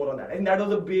little bit more on that. I think that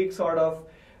was a big sort of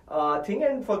thing,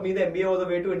 and for me the MBA was a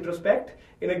way to introspect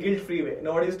in a guilt-free way.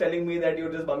 Nobody's telling me that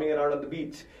you're just bumming around on the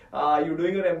beach. You're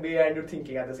doing your MBA and you're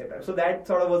thinking at the same time. So that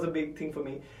sort of was a big thing for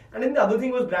me. And then the other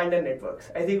thing was brand and networks.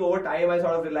 I think over time I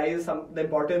sort of realized the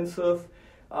importance of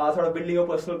sort of building a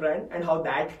personal brand and how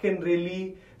that can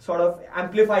really sort of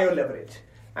amplify your leverage.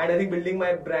 And I think building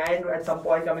my brand at some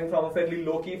point coming from a fairly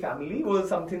low-key family was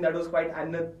something that was quite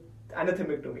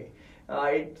anathemic to me.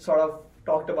 It sort of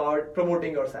talked about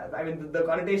promoting yourself. I mean, the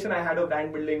connotation I had of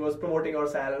brand building was promoting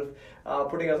yourself,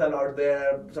 putting yourself out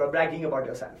there, sort of bragging about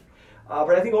yourself.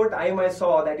 But I think over time I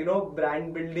saw that,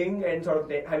 brand building and sort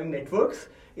of having networks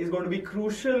is going to be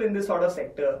crucial in this sort of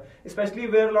sector, especially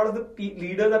where a lot of the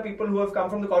leaders are people who have come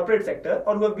from the corporate sector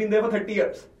or who have been there for 30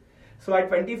 years. So at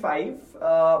 25,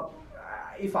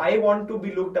 if I want to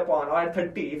be looked upon, or at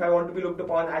 30, if I want to be looked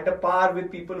upon at a par with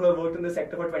people who have worked in the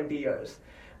sector for 20 years,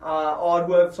 or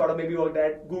who have sort of maybe worked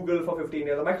at Google for 15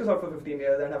 years or Microsoft for 15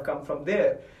 years and have come from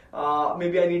there,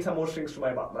 maybe I need some more strings to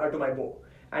my bow.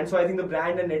 And so I think the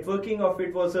brand and networking of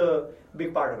it was a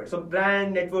big part of it. So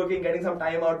brand, networking, getting some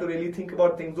time out to really think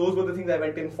about things, those were the things I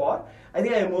went in for. I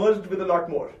think I emerged with a lot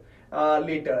more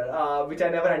later, which I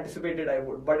never anticipated I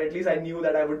would. But at least I knew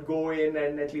that I would go in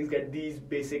and at least get these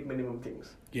basic minimum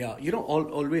things. Yeah,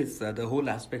 always the whole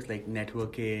aspects like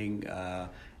networking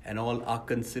and all are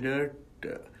considered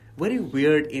very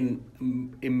weird in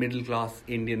middle class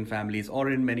Indian families or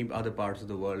in many other parts of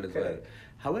the world as well.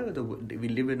 However, we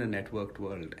live in a networked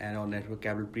world, and on Network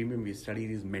Capital Premium we study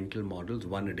these mental models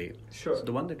one a day. Sure. So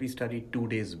the one that we studied 2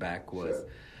 days back was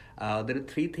there are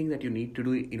 3 things that you need to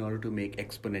do in order to make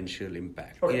exponential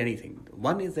impact in anything.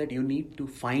 One is that you need to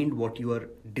find what you are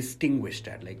distinguished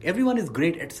at. Like everyone is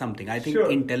great at something. I think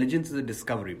intelligence is a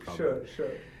discovery problem.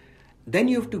 Sure. Then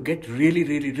you have to get really,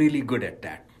 really, really good at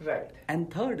that. Right.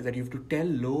 And third, that you have to tell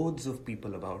loads of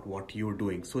people about what you're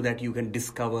doing so that you can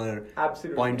discover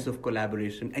points of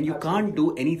collaboration. And you can't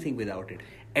do anything without it.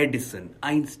 Edison,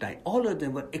 Einstein, all of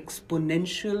them were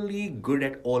exponentially good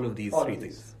at all of these 3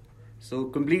 things. So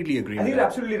completely agree. I think you're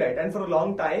absolutely right. And for a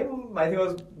long time, I think I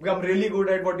was become really good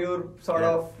at what you're sort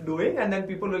of doing, and then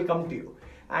people will come to you.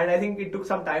 And I think it took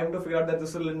some time to figure out that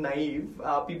this is a little naive.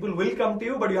 People will come to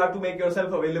you, but you have to make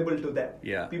yourself available to them.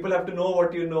 Yeah. People have to know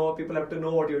what you know. People have to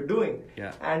know what you're doing.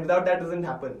 Yeah. And without that, doesn't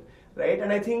happen. Right?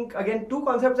 And I think, again, 2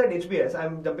 concepts at HBS.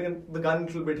 I'm jumping the gun a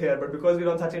little bit here, but because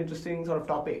we're on such an interesting sort of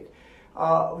topic,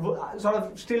 sort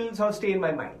of stay in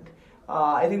my mind.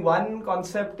 I think one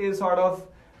concept is sort of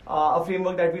a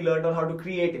framework that we learned on how to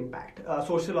create impact,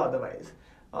 social or otherwise.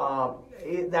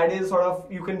 That is sort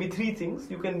of, you can be 3 things.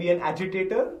 You can be an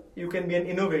agitator, you can be an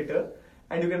innovator,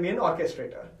 and you can be an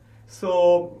orchestrator.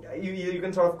 So you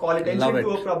can sort of call attention to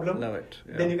a problem. Love it.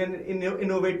 Yeah. Then you can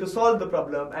innovate to solve the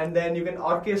problem, and then you can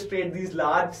orchestrate these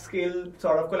large scale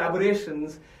sort of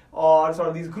collaborations or sort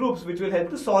of these groups which will help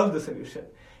to solve the solution.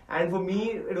 And for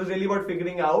me, it was really about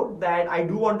figuring out that I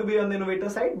do want to be on the innovator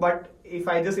side, but if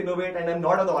I just innovate and I'm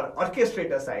not on the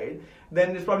orchestrator side,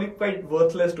 then it's probably quite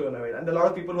worthless to innovate. And a lot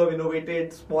of people who have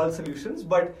innovated small solutions,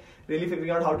 but really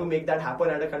figuring out how to make that happen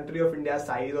at a country of India's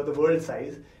size or the world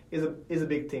size is a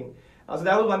big thing. So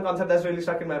that was one concept that's really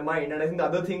stuck in my mind. And I think the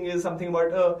other thing is something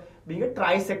about being a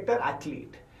tri-sector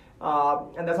athlete.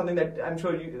 And that's something that I'm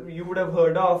sure you would have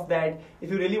heard of, that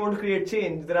if you really want to create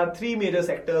change, there are 3 major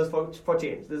sectors for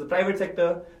change. There's a private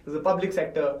sector, there's a public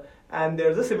sector, and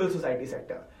there's a civil society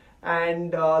sector.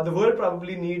 And what the world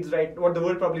probably needs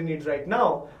right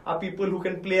now are people who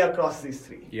can play across these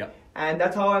 3. Yeah. And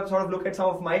that's how I sort of look at some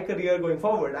of my career going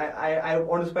forward. I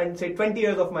want to spend, say, 20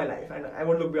 years of my life, and I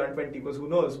won't look beyond 20 because who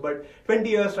knows, but 20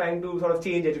 years trying to sort of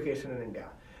change education in India.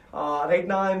 Right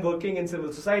now I'm working in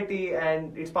civil society,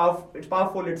 and it's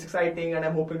powerful, it's exciting, and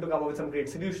I'm hoping to come up with some great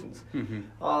solutions.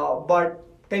 But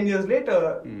 10 years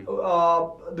later,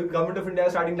 the government of India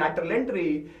is starting lateral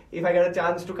entry. If I get a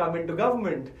chance to come into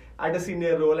government at a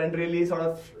senior role and really sort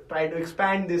of try to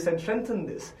expand this and strengthen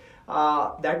this,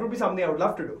 that would be something I would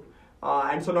love to do.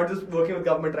 And so not just working with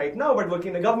government right now, but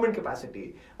working in a government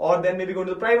capacity, or then maybe going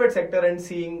to the private sector and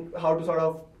seeing how to sort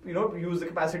of use the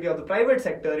capacity of the private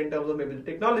sector in terms of maybe the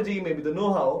technology, maybe the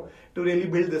know-how to really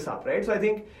build this up, right? So I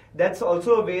think that's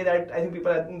also a way that I think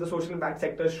people in the social impact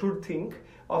sector should think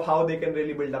of how they can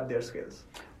really build up their skills.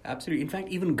 Absolutely. In fact,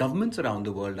 even governments around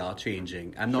the world are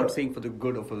changing. I'm not saying for the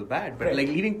good or for the bad, but like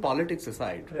leaving politics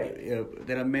aside,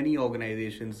 there are many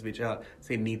organizations which are,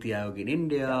 say, Niti Aayog in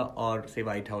India or, say,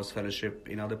 White House Fellowship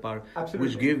in other parts,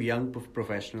 which give young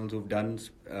professionals who've done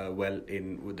well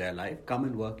with their life, come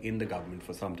and work in the government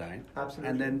for some time.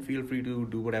 And then feel free to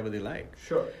do whatever they like.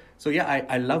 So yeah,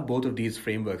 I love both of these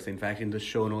frameworks. In fact, in the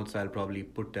show notes, I'll probably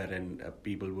put that, and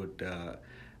people would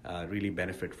really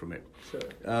benefit from it.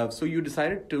 So you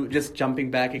decided to, just jumping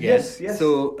back again. Yes.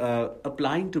 So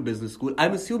applying to business school,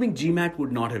 I'm assuming GMAT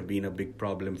would not have been a big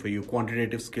problem for you.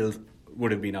 Quantitative skills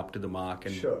would have been up to the mark.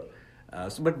 And,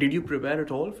 but did you prepare at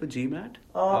all for GMAT?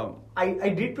 I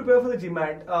did prepare for the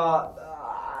GMAT.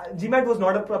 GMAT was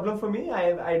not a problem for me.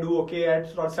 I do okay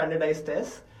at sort of standardized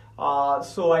tests.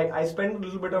 So I spent a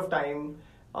little bit of time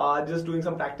just doing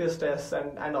some practice tests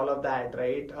and all of that,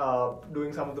 right?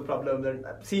 Doing some of the problems and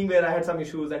seeing where I had some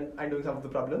issues and doing some of the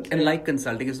problems. And like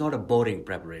consulting, it's not a boring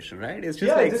preparation, right? It's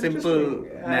just like simple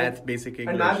math, basic English.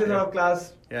 And math is sort of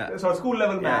class, sort of school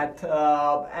level math,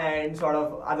 and sort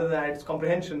of other than that, it's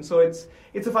comprehension. So it's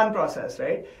a fun process,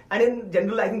 right? And in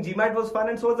general, I think GMAT was fun,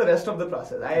 and so was the rest of the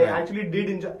process. I actually did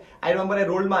enjoy. I remember I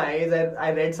rolled my eyes.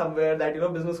 I read somewhere that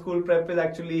business school prep is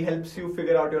actually helps you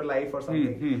figure out your life or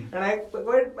something. And I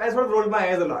sort of rolled my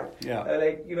eyes a lot.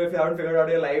 Like, if you haven't figured out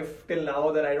your life till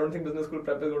now, then I don't think business school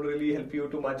prep is going to really help you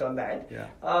too much on that.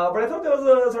 But I thought there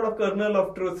was a sort of kernel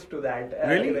of truth to that.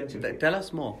 Really? Eventually. Tell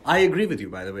us more. I agree with you,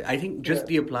 by the way. I think just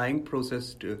the applying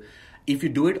process if you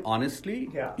do it honestly,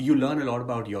 you learn a lot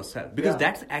about yourself. Because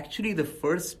that's actually the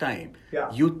first time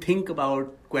you think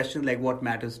about questions like what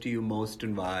matters to you most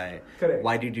and why.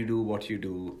 Why did you do what you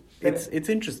do? It's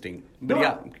interesting,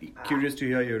 but curious to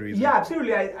hear your reasons. Yeah,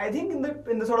 absolutely. I think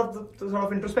in the sort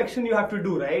of introspection you have to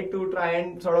do, right, to try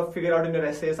and sort of figure out in your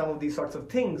essay some of these sorts of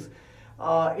things,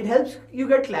 it helps you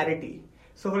get clarity.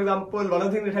 So, for example, one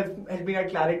of the things that helped me get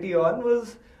clarity on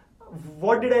was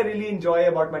what did I really enjoy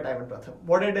about my time at Pratham?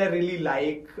 What did I really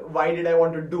like? Why did I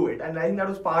want to do it? And I think that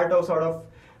was part of sort of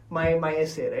my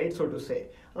essay, right, so to say.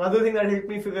 Another thing that helped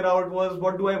me figure out was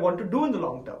what do I want to do in the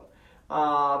long term?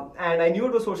 And I knew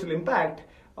it was social impact.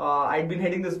 I'd been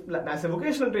heading this massive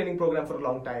vocational training program for a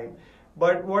long time.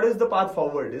 But what is the path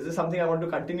forward? Is this something I want to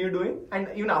continue doing? And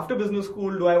even after business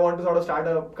school, do I want to sort of start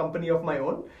a company of my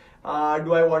own?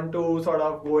 Do I want to sort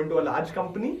of go into a large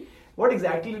company? What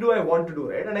exactly do I want to do,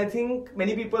 right? And I think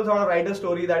many people sort of write a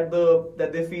story that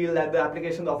they feel that the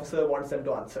applications officer wants them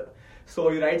to answer. So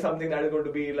you write something that is going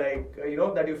to be like,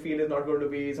 that you feel is not going to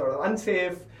be sort of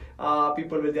unsafe.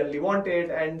 People will generally want it,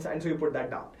 and so you put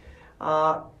that down.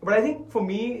 But I think for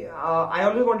me, I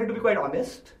always wanted to be quite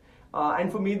honest. And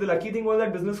for me, the lucky thing was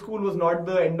that business school was not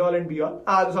the end all and be all.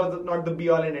 Not the be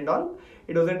all and end all.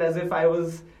 It wasn't as if I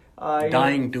was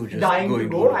dying to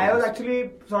go. I was actually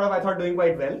I thought doing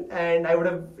quite well, and I would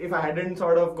have, if I hadn't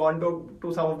sort of gone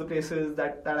to some of the places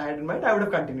that I had in mind, I would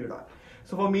have continued on.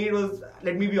 So for me, it was,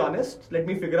 let me be honest, let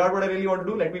me figure out what I really want to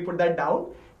do, let me put that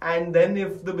down, and then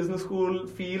if the business school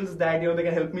feels that they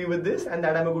can help me with this and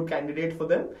that I'm a good candidate for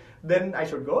them, then I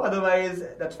should go. Otherwise,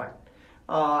 that's fine.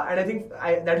 And I think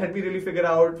that helped me really figure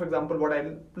out, for example, what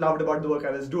I loved about the work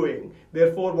I was doing.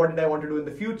 Therefore, what did I want to do in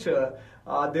the future?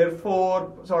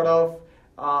 Therefore, sort of,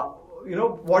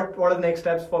 what are the next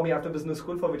steps for me after business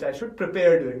school for which I should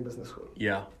prepare during business school?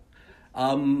 Yeah.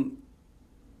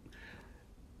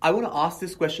 I want to ask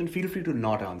this question. Feel free to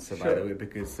not answer, by the way,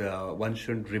 because one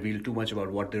shouldn't reveal too much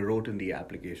about what they wrote in the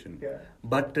application.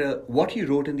 But what you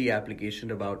wrote in the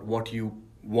application about what you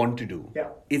want to do,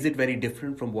 is it very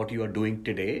different from what you are doing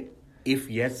today? If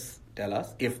yes, tell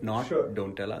us. If not,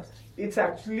 don't tell us. It's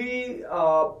actually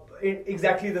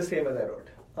exactly the same as I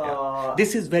wrote.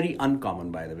 This is very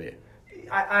uncommon, by the way.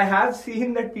 I have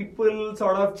seen that people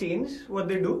sort of change what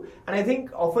they do, and I think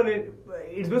often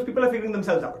it's because people are figuring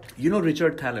themselves out. You know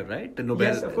Richard Thaler, right? The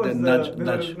Nobel, yes, of course, the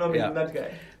nudge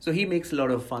guy. So he makes a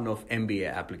lot of fun of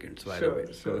MBA applicants, by the way.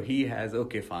 So he has,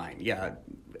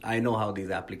 I know how these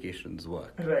applications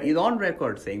work. Right. He's on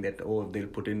record saying that, they'll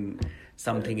put in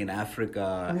something in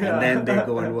Africa and then they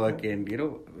go and work in,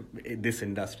 this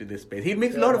industry, this space. He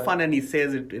makes a lot of fun and he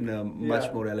says it in a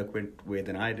much more eloquent way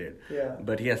than I did. Yeah.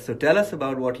 But yes, so tell us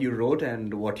about what you wrote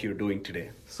and what you're doing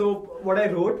today. So what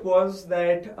I wrote was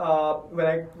that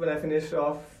when I finished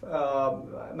off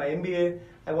my MBA,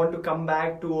 I want to come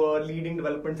back to a leading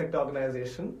development sector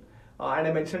organization. And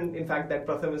I mentioned, in fact, that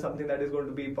Pratham is something that is going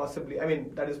to be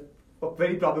that is a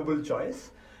very probable choice.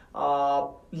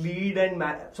 Lead and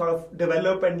sort of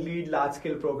develop and lead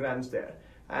large-scale programs there.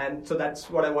 And so that's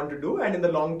what I want to do. And in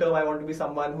the long term, I want to be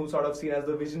someone who's sort of seen as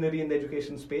the visionary in the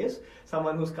education space,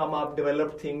 someone who's come up,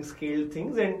 developed things, scaled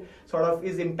things, and sort of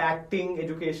is impacting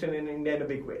education in India in a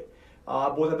big way.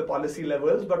 Both at the policy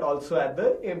levels, but also at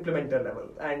the implementer level.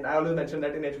 And I always mention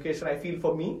that in education, I feel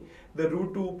for me, the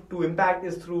route to impact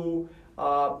is through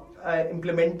an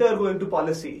implementer going to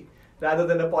policy, rather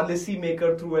than a policy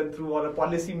maker through and through, or a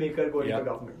policy maker going to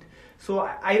government. So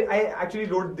I actually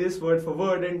wrote this word for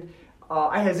word, and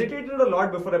I hesitated a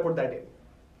lot before I put that in.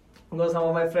 Because some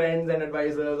of my friends and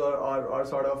advisors or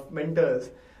sort of mentors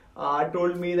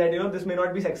told me that, this may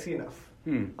not be sexy enough.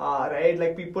 Right?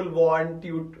 Like people want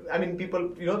you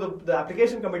to, the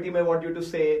application committee may want you to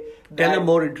say tell a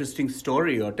more interesting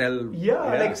story or tell...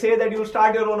 like say that you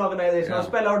start your own organization or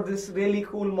spell out this really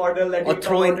cool model that or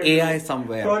throw in AI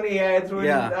somewhere. Throw in AI, throw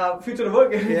in future of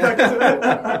work.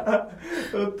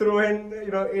 So throw in,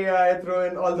 AI, throw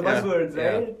in all the buzzwords,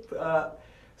 right?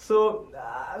 So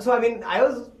I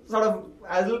was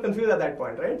a little confused at that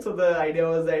point, right? So the idea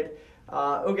was that,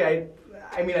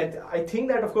 I think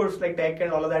that, of course, like tech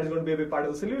and all of that is going to be a big part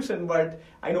of the solution, but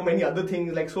I know many other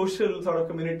things like social sort of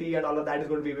community and all of that is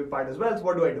going to be a big part as well. So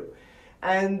what do I do?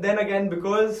 And then again,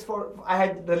 because I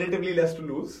had relatively less to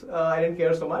lose, I didn't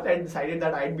care so much, I decided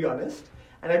that I'd be honest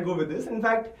and I'd go with this. In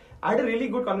fact, I had a really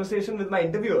good conversation with my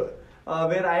interviewer,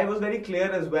 where I was very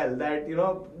clear as well that,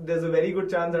 there's a very good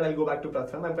chance that I'll go back to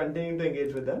Pratham. I'm continuing to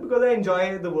engage with them because I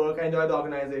enjoy the work, I enjoy the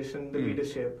organization, the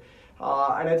leadership.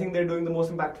 And I think they're doing the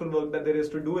most impactful work that there is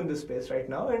to do in this space right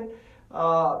now. And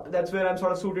that's where I'm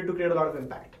sort of suited to create a lot of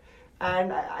impact.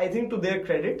 And I think to their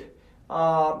credit,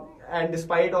 and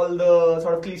despite all the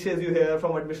sort of cliches you hear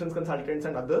from admissions consultants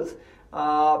and others,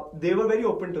 they were very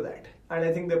open to that. And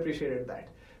I think they appreciated that.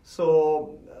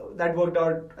 So that worked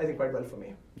out, I think, quite well for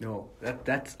me. No,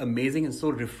 that's amazing and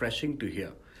so refreshing to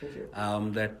hear. Thank you.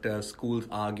 That schools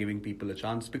are giving people a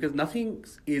chance, because nothing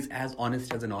is as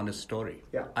honest as an honest story.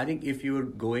 Yeah. I think if you're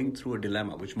going through a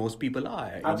dilemma, which most people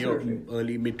are Absolutely. in your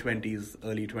early mid-20s,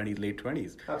 early 20s, late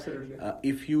 20s. Absolutely.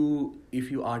 If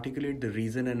you articulate the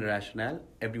reason and rationale,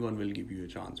 everyone will give you a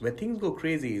chance. Where things go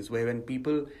crazy is when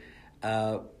people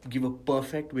give a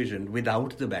perfect vision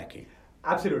without the backing.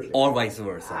 Absolutely. Or vice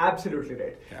versa. Absolutely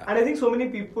right. Yeah. And I think so many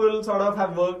people sort of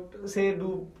have worked,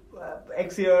 do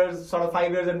X years, sort of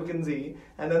 5 years at McKinsey,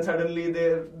 and then suddenly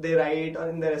they write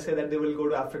in their essay that they will go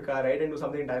to Africa, right, and do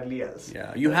something entirely else.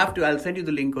 Yeah, you have to. I'll send you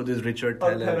the link of this Richard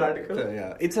Thaler article.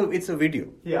 It's a video.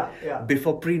 Yeah.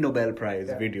 Before pre-Nobel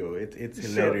Prize video. It's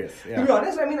hilarious. Sure. To be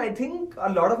honest, I think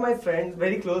a lot of my friends,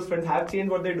 very close friends, have changed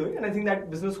what they're doing, and I think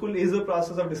that business school is a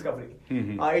process of discovery.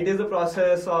 Mm-hmm. It is a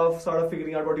process of sort of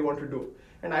figuring out what you want to do.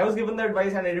 And I was given the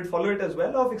advice, and I did follow it as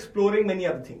well, of exploring many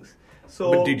other things.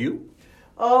 So, but did you?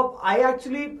 I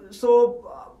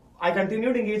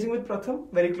continued engaging with Pratham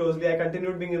very closely. I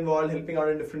continued being involved, helping out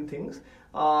in different things.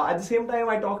 At the same time,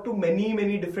 I talked to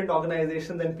many different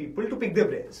organizations and people to pick their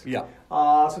brains. Yeah.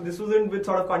 So this wasn't with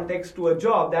sort of context to a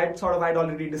job that sort of I'd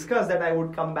already discussed that I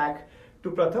would come back to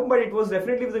Pratham, but it was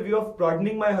definitely with the view of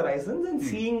broadening my horizons and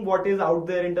seeing what is out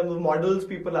there in terms of models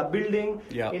people are building,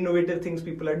 innovative things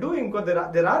people are doing, because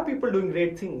there are people doing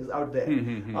great things out there.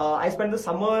 I spent the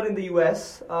summer in the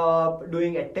US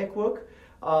doing edtech work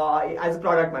as a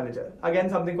product manager. Again,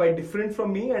 something quite different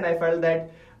from me, and I felt that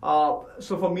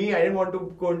so for me, I didn't want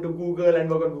to go into Google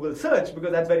and work on Google search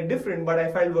because that's very different, but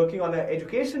I felt working on an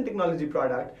education technology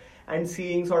product and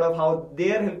seeing sort of how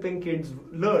they're helping kids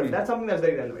learn, that's something that's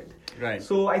very relevant. Right.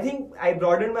 So I think I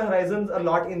broadened my horizons a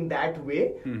lot in that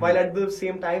way, while at the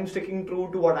same time sticking true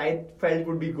to what I felt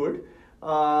would be good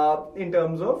in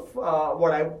terms of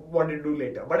what I wanted to do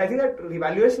later. But I think that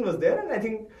revaluation was there, and I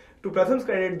think to Pratham's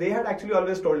credit, they had actually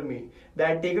always told me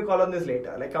that take a call on this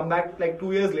later. Like come back like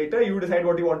 2 years later, you decide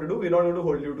what you want to do. We're not going to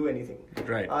hold you to anything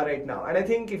right now. And I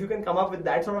think if you can come up with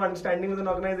that sort of understanding with an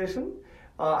organization,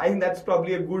 I think that's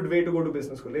probably a good way to go to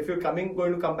business school. If you're going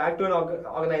to come back to an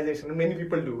organization, and many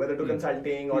people do, whether to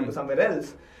consulting or to somewhere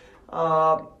else,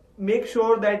 make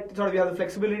sure that sort of you have the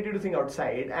flexibility to think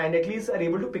outside and at least are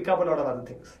able to pick up a lot of other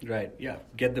things. Right. Yeah.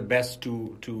 Get the best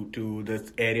to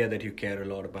this area that you care a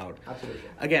lot about. Absolutely.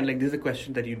 Again, like this is a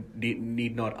question that you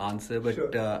need not answer, but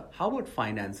sure. How about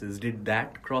finances? Did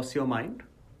that cross your mind?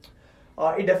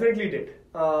 It definitely did.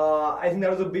 I think that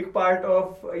was a big part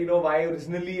of why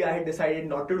originally I had decided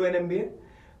not to do an MBA,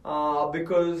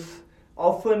 because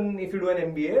often if you do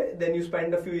an MBA, then you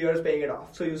spend a few years paying it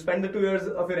off. So you spend the 2 years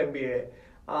of your MBA,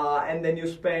 and then you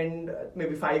spend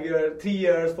maybe 5 years, 3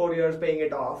 years, 4 years paying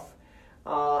it off.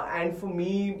 And for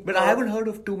me, but I haven't heard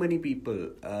of too many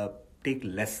people take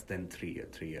less than 3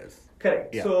 years.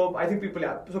 Correct. Yeah. So I think people,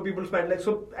 so people spend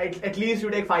at least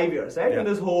you take 5 years, right? Yeah. In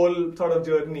this whole sort of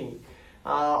journey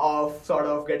of sort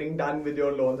of getting done with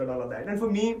your loans and all of that. And for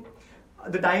me,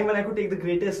 the time when I could take the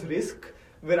greatest risk,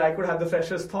 where I could have the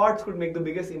freshest thoughts, could make the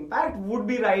biggest impact, would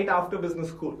be right after business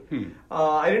school.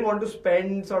 I didn't want to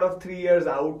spend sort of 3 years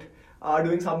out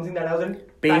doing something that I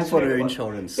wasn't paying for your about.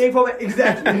 Insurance. Paying for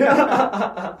exactly.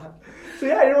 So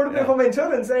yeah, I didn't want to pay for my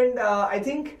insurance, and I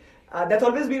think that's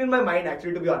always been in my mind,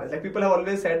 actually, to be honest. Like, people have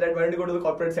always said that why don't you go to the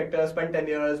corporate sector, spend 10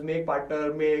 years, make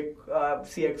partner, make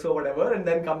CXO, whatever, and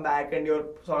then come back and your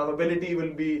sort of ability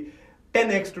will be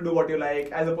 10x to do what you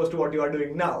like as opposed to what you are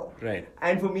doing now. Right.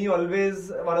 And for me,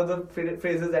 always one of the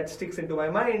phrases that sticks into my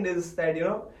mind is that,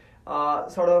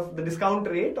 sort of the discount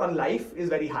rate on life is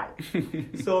very high.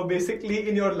 So basically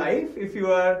in your life, if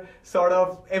you are sort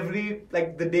of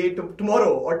the day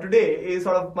tomorrow or today is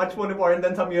sort of much more important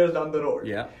than some years down the road.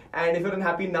 Yeah. And if you're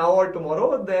unhappy now or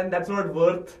tomorrow, then that's not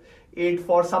worth it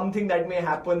for something that may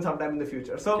happen sometime in the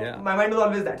future. So my mind was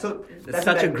always that. So that's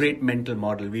such a great mental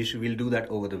model. We'll do that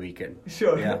over the weekend.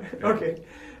 Sure. Yeah. Okay.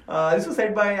 This was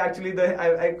said by actually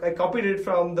I copied it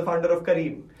from the founder of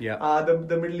Careem,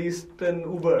 the Middle Eastern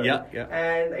Uber,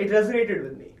 and it resonated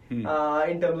with me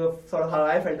in terms of sort of how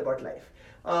I felt about life.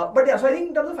 But yeah, so I think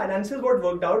in terms of finances, what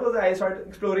worked out was I started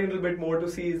exploring a little bit more to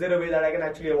see is there a way that I can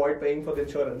actually avoid paying for the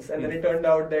insurance, and then it turned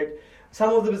out that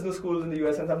some of the business schools in the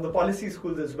US and some of the policy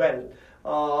schools as well,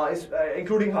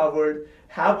 including Harvard,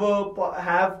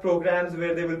 have programs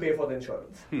where they will pay for the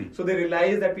insurance. So they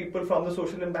realize that people from the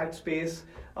social impact space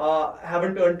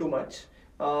haven't earned too much,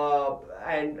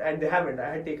 and they haven't.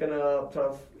 I had taken a sort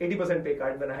of 80% pay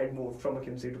cut when I had moved from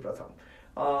McKinsey to Pratham.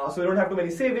 So they don't have too many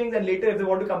savings, and later if they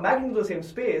want to come back into the same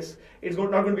space, it's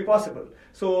not going to be possible.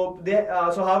 So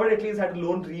Harvard at least had a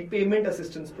loan repayment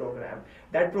assistance program.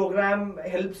 That program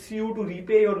helps you to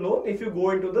repay your loan if you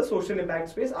go into the social impact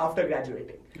space after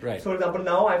graduating. Right. So for example,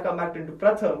 now I've come back into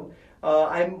Pratham.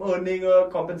 I'm earning a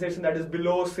compensation that is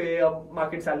below, say, a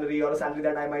market salary or a salary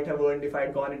that I might have earned if I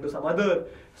had gone into some other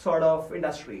sort of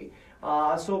industry.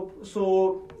 So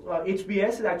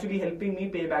HBS is actually helping me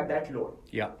pay back that loan.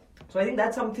 Yeah. So I think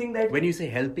that's something that... When you say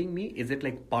helping me, is it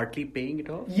like partly paying it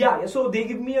off? Yeah. So they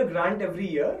give me a grant every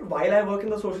year while I work in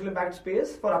the social impact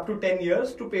space for up to 10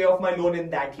 years to pay off my loan in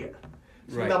that year.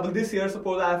 So for example, this year,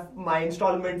 suppose I have my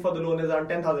installment for the loan is around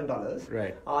 $10,000.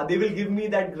 Right. They will give me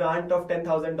that grant of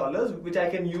 $10,000, which I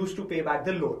can use to pay back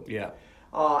the loan. Yeah.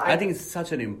 I think it's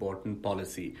such an important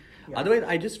policy. Yeah. Otherwise,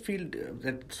 I just feel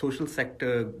that social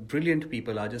sector, brilliant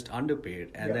people are just underpaid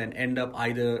and then end up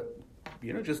either,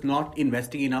 just not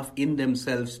investing enough in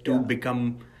themselves to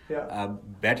become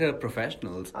better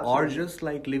professionals. Absolutely. Or just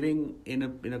like living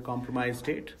in a compromised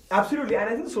state. Absolutely. And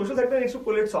I think the social sector needs to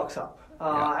pull its socks up.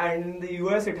 And in the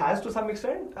US it has to some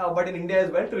extent, but in India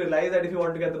as well, to realize that if you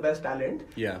want to get the best talent,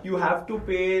 you have to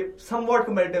pay somewhat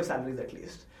competitive salaries at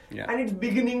least. Yeah. And it's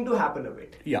beginning to happen a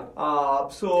bit. Yeah.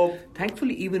 So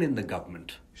thankfully, even in the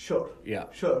government. Sure. Yeah.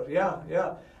 Sure. Yeah.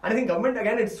 And I think government,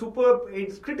 again,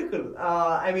 it's critical.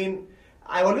 I mean,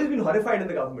 I've always been horrified in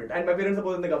the government, and my parents are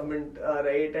both in the government,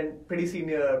 right, and pretty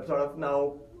senior, sort of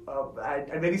now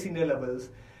at very senior levels.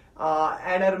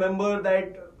 And I remember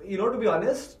that, to be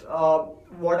honest,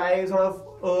 what I sort of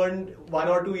earned 1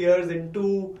 or 2 years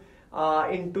into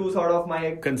sort of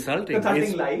my consulting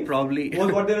life probably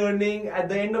was what they're earning at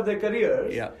the end of their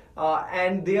careers. Yeah.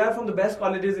 And they are from the best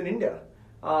colleges in India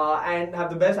and have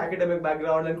the best academic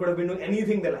background and could have been doing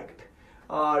anything they liked,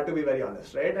 to be very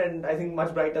honest, right? And I think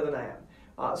much brighter than I am.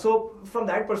 So from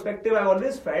that perspective, I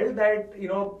always felt that,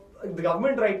 the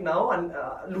government right now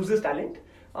loses talent.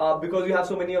 Because you have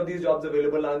so many of these jobs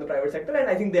available now in the private sector, and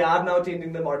I think they are now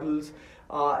changing the models,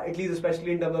 at least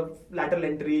especially in terms of lateral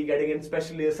entry, getting in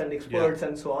specialists and experts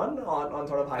and so on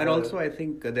sort of higher. And also I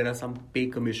think there are some pay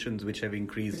commissions which have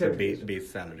increased the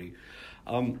base salary.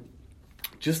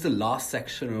 Just the last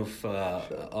section of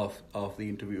the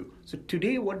interview. So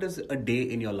today, what does a day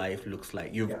in your life looks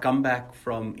like? You've come back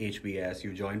from HBS,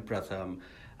 you joined Pratham.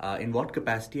 In what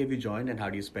capacity have you joined, and how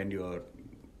do you spend your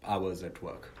hours at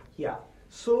work? Yeah.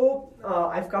 So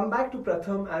I've come back to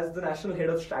Pratham as the National Head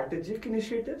of Strategic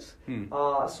Initiatives.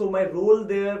 So my role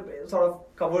there sort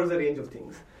of covers a range of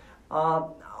things.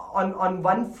 On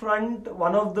one front,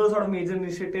 one of the sort of major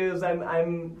initiatives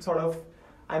I'm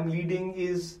leading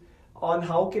is on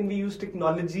how can we use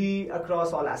technology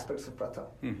across all aspects of Pratham,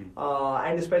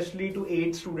 and especially to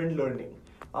aid student learning.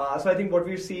 So I think what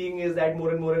we're seeing is that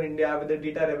more and more in India, with the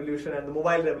data revolution and the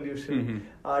mobile revolution,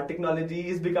 technology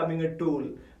is becoming a tool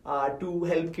to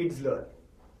help kids learn.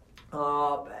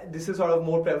 This is sort of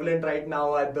more prevalent right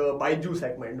now at the Baiju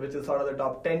segment, which is sort of the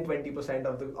top 10-20%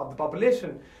 of the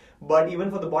population. But even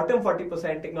for the bottom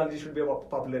 40%, technology should be a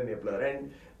popular enabler.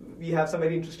 And we have some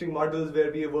very interesting models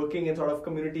where we are working in sort of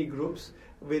community groups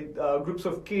with groups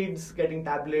of kids getting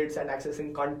tablets and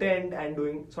accessing content and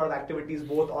doing sort of activities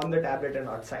both on the tablet and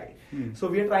outside. So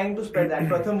we are trying to spread that.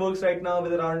 Pratham works right now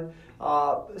with around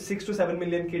 6 to 7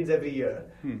 million kids every year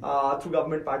through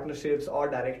government partnerships or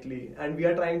directly. And we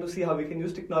are trying to see how we can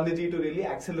use technology to really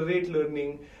accelerate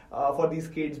learning for these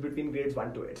kids between grades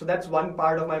 1 to 8. So that's one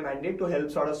part of my mandate, to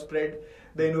help sort of spread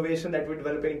the innovation that we're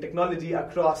developing in technology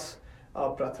across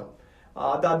Pratham.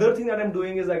 The other thing that I'm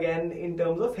doing is, again, in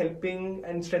terms of helping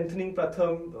and strengthening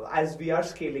Pratham as we are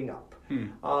scaling up.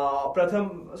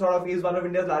 Pratham sort of is one of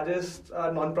India's largest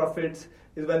non-profits,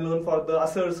 is well known for the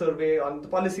Asar survey on the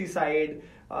policy side,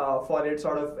 for its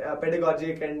sort of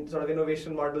pedagogic and sort of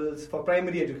innovation models for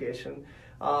primary education.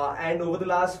 And over the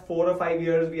last 4 or 5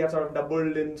 years, we have sort of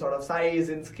doubled in sort of size,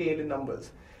 in scale, in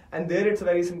numbers. And there it's a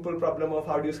very simple problem of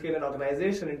how do you scale an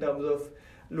organization in terms of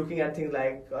looking at things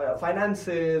like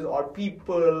finances or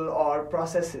people or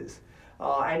processes.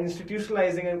 And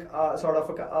institutionalizing sort of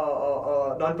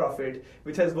a non-profit,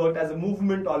 which has worked as a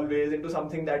movement always, into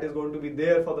something that is going to be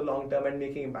there for the long term and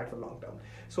making impact for the long term.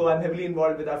 So I'm heavily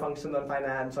involved with our functions on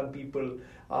finance, on people,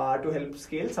 to help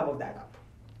scale some of that up.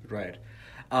 Right.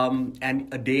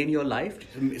 And a day in your life?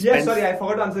 Yes, sorry, I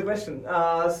forgot to answer the question.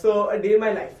 So a day in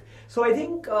my life. So I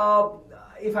think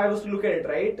if I was to look at it,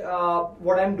 right,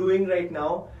 what I'm doing right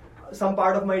now, some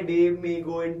part of my day may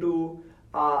go into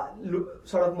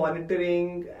sort of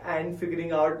monitoring and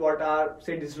figuring out what our,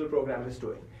 say, digital program is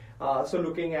doing. So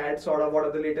looking at sort of what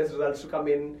are the latest results to come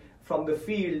in from the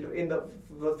field,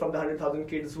 from the 100,000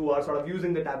 kids who are sort of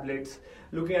using the tablets,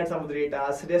 looking at some of the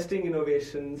data, suggesting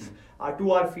innovations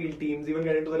to our field teams, even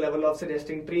getting to the level of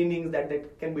suggesting trainings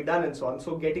that can be done and so on.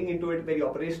 So getting into it very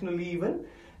operationally even,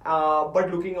 but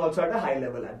looking also at a high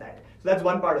level at that. So that's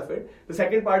one part of it. The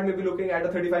second part may be looking at a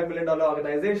 $35 million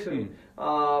organization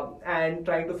and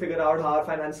trying to figure out how our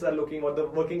finances are looking, what the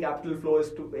working capital flow is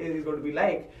going to be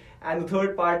like. And the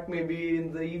third part may be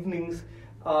in the evenings,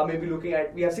 maybe looking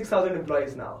at, we have 6,000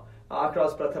 employees now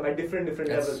across Pratham at different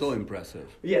levels. That's so impressive.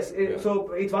 Yes,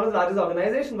 so it's one of the largest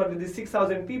organizations, but with these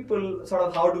 6,000 people, sort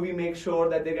of how do we make sure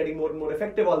that they're getting more and more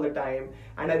effective all the time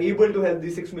and are able to help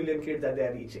these 6 million kids that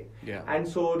they're reaching. And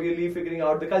so really figuring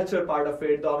out the culture part of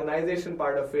it, the organization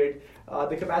part of it,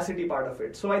 the capacity part of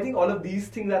it. So I think all of these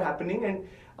things are happening, and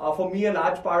for me, a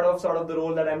large part of sort of the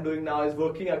role that I'm doing now is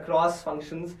working across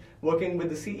functions, working with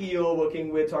the CEO,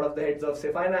 working with sort of the heads of,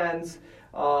 say, finance,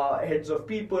 heads of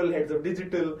people, heads of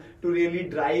digital, to really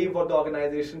drive what the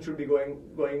organization should be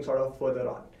going sort of further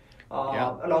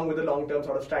on, along with the long-term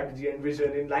sort of strategy and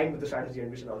vision, in line with the strategy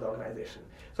and vision of the organization.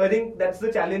 So I think that's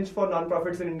the challenge for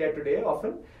non-profits in India today.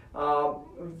 Often,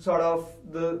 sort of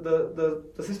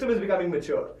the system is becoming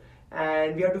mature,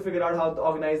 and we have to figure out how the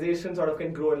organization sort of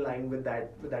can grow in line with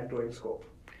that growing scope.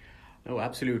 No,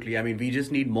 absolutely. I mean, we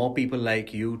just need more people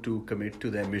like you to commit to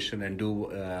their mission and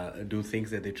do things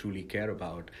that they truly care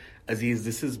about. Azeez,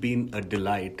 this has been a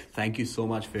delight. Thank you so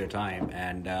much for your time.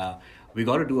 And we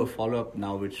got to do a follow-up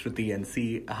now with Shruti and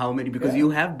see how many, because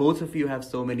both of you have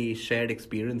so many shared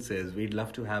experiences. We'd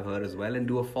love to have her as well and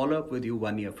do a follow-up with you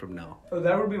 1 year from now. Oh,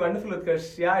 that would be wonderful,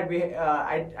 Utkarsh. Yeah, I'd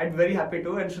be very happy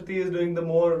to. And Shruti is doing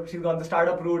she's gone the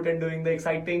startup route and doing the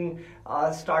exciting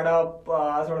startup,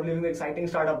 sort of living the exciting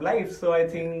startup life. So I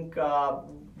think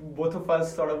both of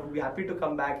us sort of would be happy to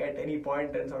come back at any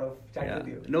point and sort of chat with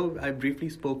you. No, I briefly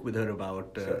spoke with her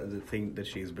about the thing that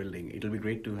she's building. It'll be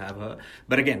great to have her.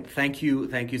 But again, thank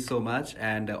you so much.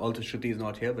 And also Shruti is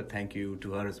not here, but thank you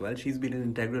to her as well. She's been an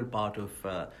integral part of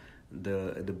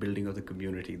the building of the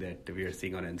community that we are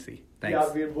seeing on NC. Thanks.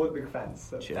 Yeah, we're both big fans.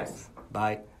 So cheers. Thanks.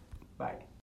 Bye. Bye.